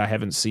excited. I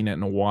haven't seen it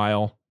in a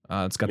while.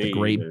 It's got the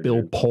great either,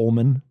 Bill dude.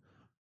 Pullman,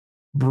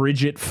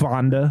 Bridget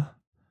Fonda,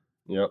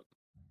 Yep.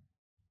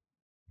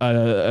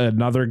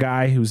 another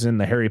guy who's in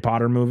the Harry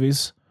Potter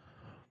movies.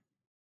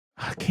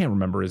 I can't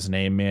remember his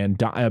name, man.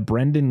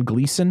 Brendan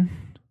Gleeson.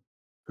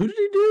 Who did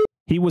he do?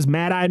 He was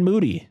Mad-Eyed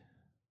Moody.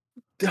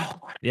 Oh,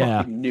 I Yeah.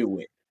 fucking knew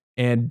it.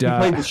 And He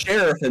played the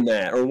sheriff in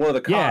that, or one of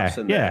the cops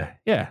in that.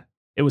 Yeah.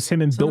 It was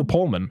him and Bill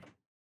Pullman.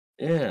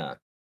 Yeah.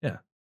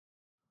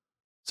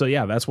 So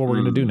yeah, that's what we're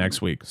gonna do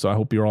next week. So I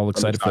hope you're all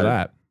excited for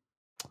that.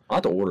 I'll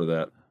have to order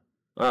that.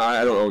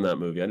 I don't own that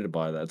movie. I need to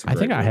buy that. It's a I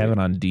think great I have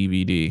movie. it on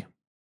DVD.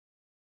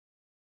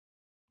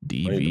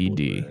 I need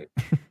the DVD.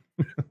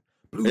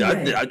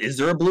 Blu-ray. Yeah, is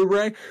there a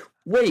Blu-ray?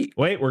 Wait,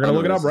 Wait, we're gonna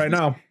look it up right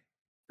now.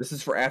 This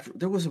is for after.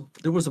 There was a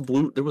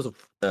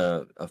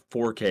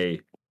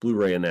 4K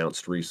Blu-ray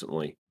announced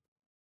recently.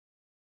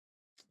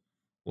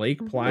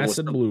 Lake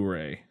Placid the-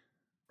 Blu-ray.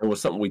 It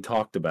was something we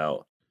talked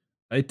about.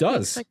 It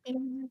does. I can't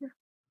remember.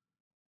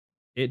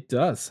 It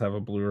does have a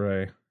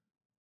Blu-ray.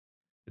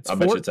 It's I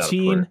bet you it's out of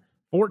print.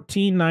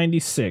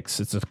 $14.96.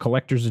 It's a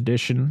collector's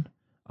edition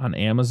on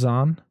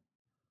Amazon.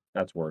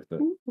 That's worth it.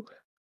 Ooh,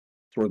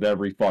 It's worth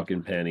every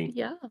fucking penny.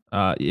 yeah.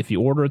 If you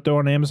order it though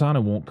on Amazon,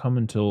 it won't come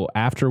until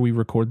after we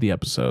record the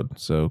episode.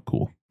 So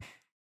cool.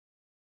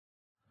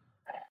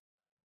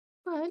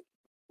 But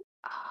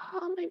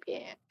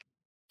maybe.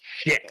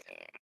 Shit.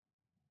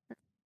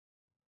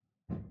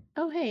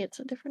 Oh, hey, it's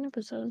a different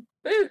episode.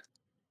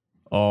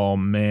 Oh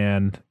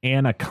man,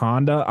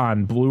 Anaconda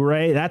on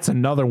Blu-ray. That's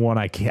another one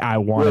I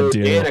want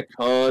to do.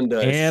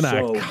 Anaconda. is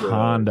so good.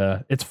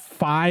 Anaconda. It's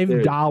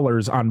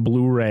 $5 on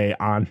Blu-ray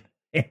on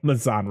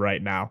Amazon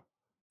right now.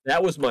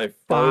 That was my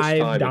first time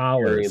 $5.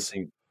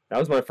 experiencing. That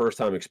was my first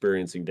time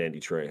experiencing Danny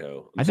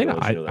Trejo. I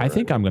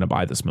think I'm going to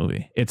buy this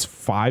movie. It's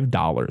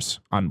 $5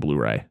 on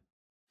Blu-ray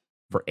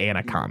for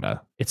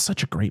Anaconda. It's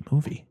such a great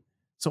movie.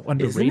 So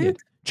underrated.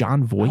 it?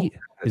 John Voight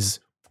is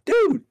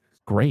Dude,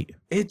 great.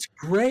 it's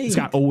great. It's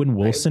got Owen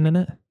Wilson in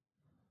it.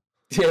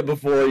 Yeah,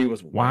 before he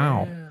was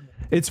Wow.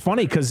 It's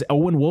funny because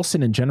Owen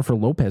Wilson and Jennifer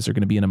Lopez are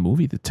going to be in a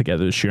movie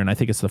together this year, and I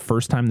think it's the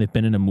first time they've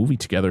been in a movie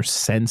together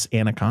since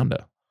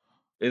Anaconda.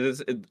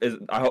 Is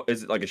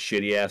it like a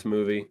shitty ass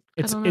movie?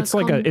 It's I don't know, it's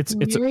like a it's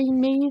Marry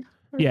Me.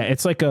 yeah,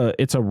 it's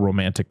a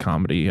romantic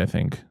comedy, I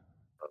think.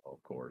 Oh,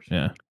 of course.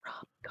 Yeah.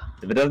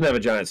 If it doesn't have a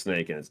giant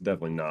snake in it, it's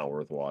definitely not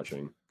worth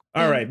watching.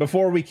 All right,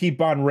 before we keep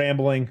on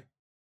rambling,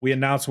 we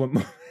announce what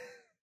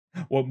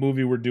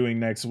movie we're doing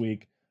next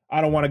week. I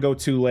don't want to go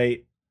too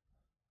late.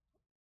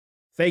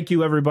 Thank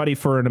you everybody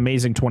for an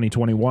amazing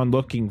 2021.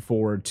 Looking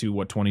forward to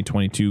what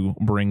 2022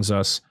 brings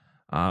us.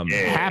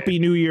 Happy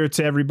New Year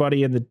to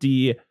everybody in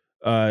the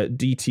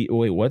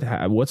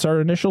what's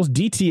our initials?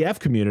 DTF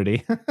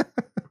community.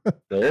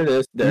 There it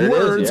is.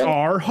 Words yeah.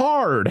 are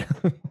hard.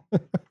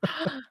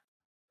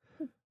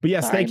 But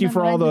yes, Sorry, thank you my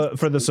for all mind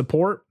the is-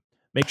 support.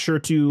 Make sure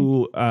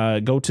to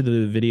go to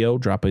the video,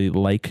 drop a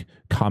like,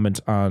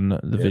 comment on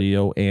the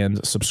video,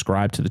 and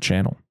subscribe to the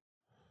channel.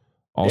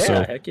 Also,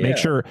 Yeah, heck yeah.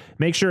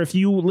 make sure if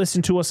you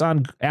listen to us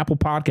on Apple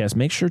Podcasts,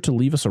 make sure to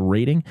leave us a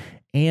rating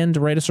and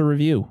write us a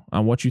review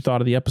on what you thought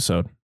of the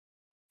episode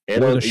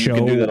And or the you show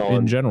can do that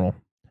in general.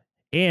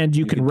 And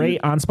you can can do-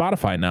 rate on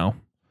Spotify now.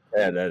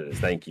 Yeah, that is.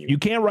 Thank you. You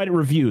can't write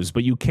reviews,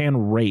 but you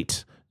can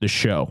rate the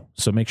show.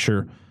 So make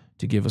sure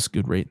to give us a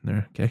good rating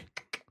there. Okay.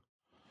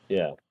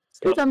 Yeah.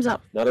 2 thumbs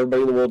up. Not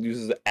everybody in the world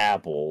uses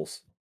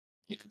apples.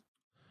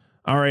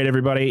 All right,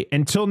 everybody.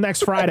 Until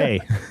next Friday.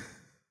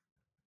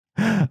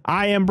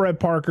 I am Brett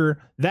Parker.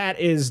 That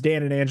is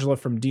Dan and Angela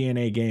from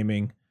DNA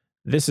Gaming.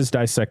 This is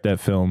Dissect That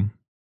Film.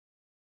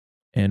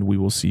 And we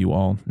will see you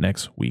all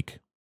next week.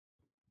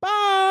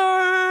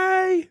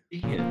 Bye.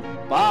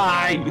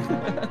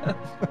 Bye.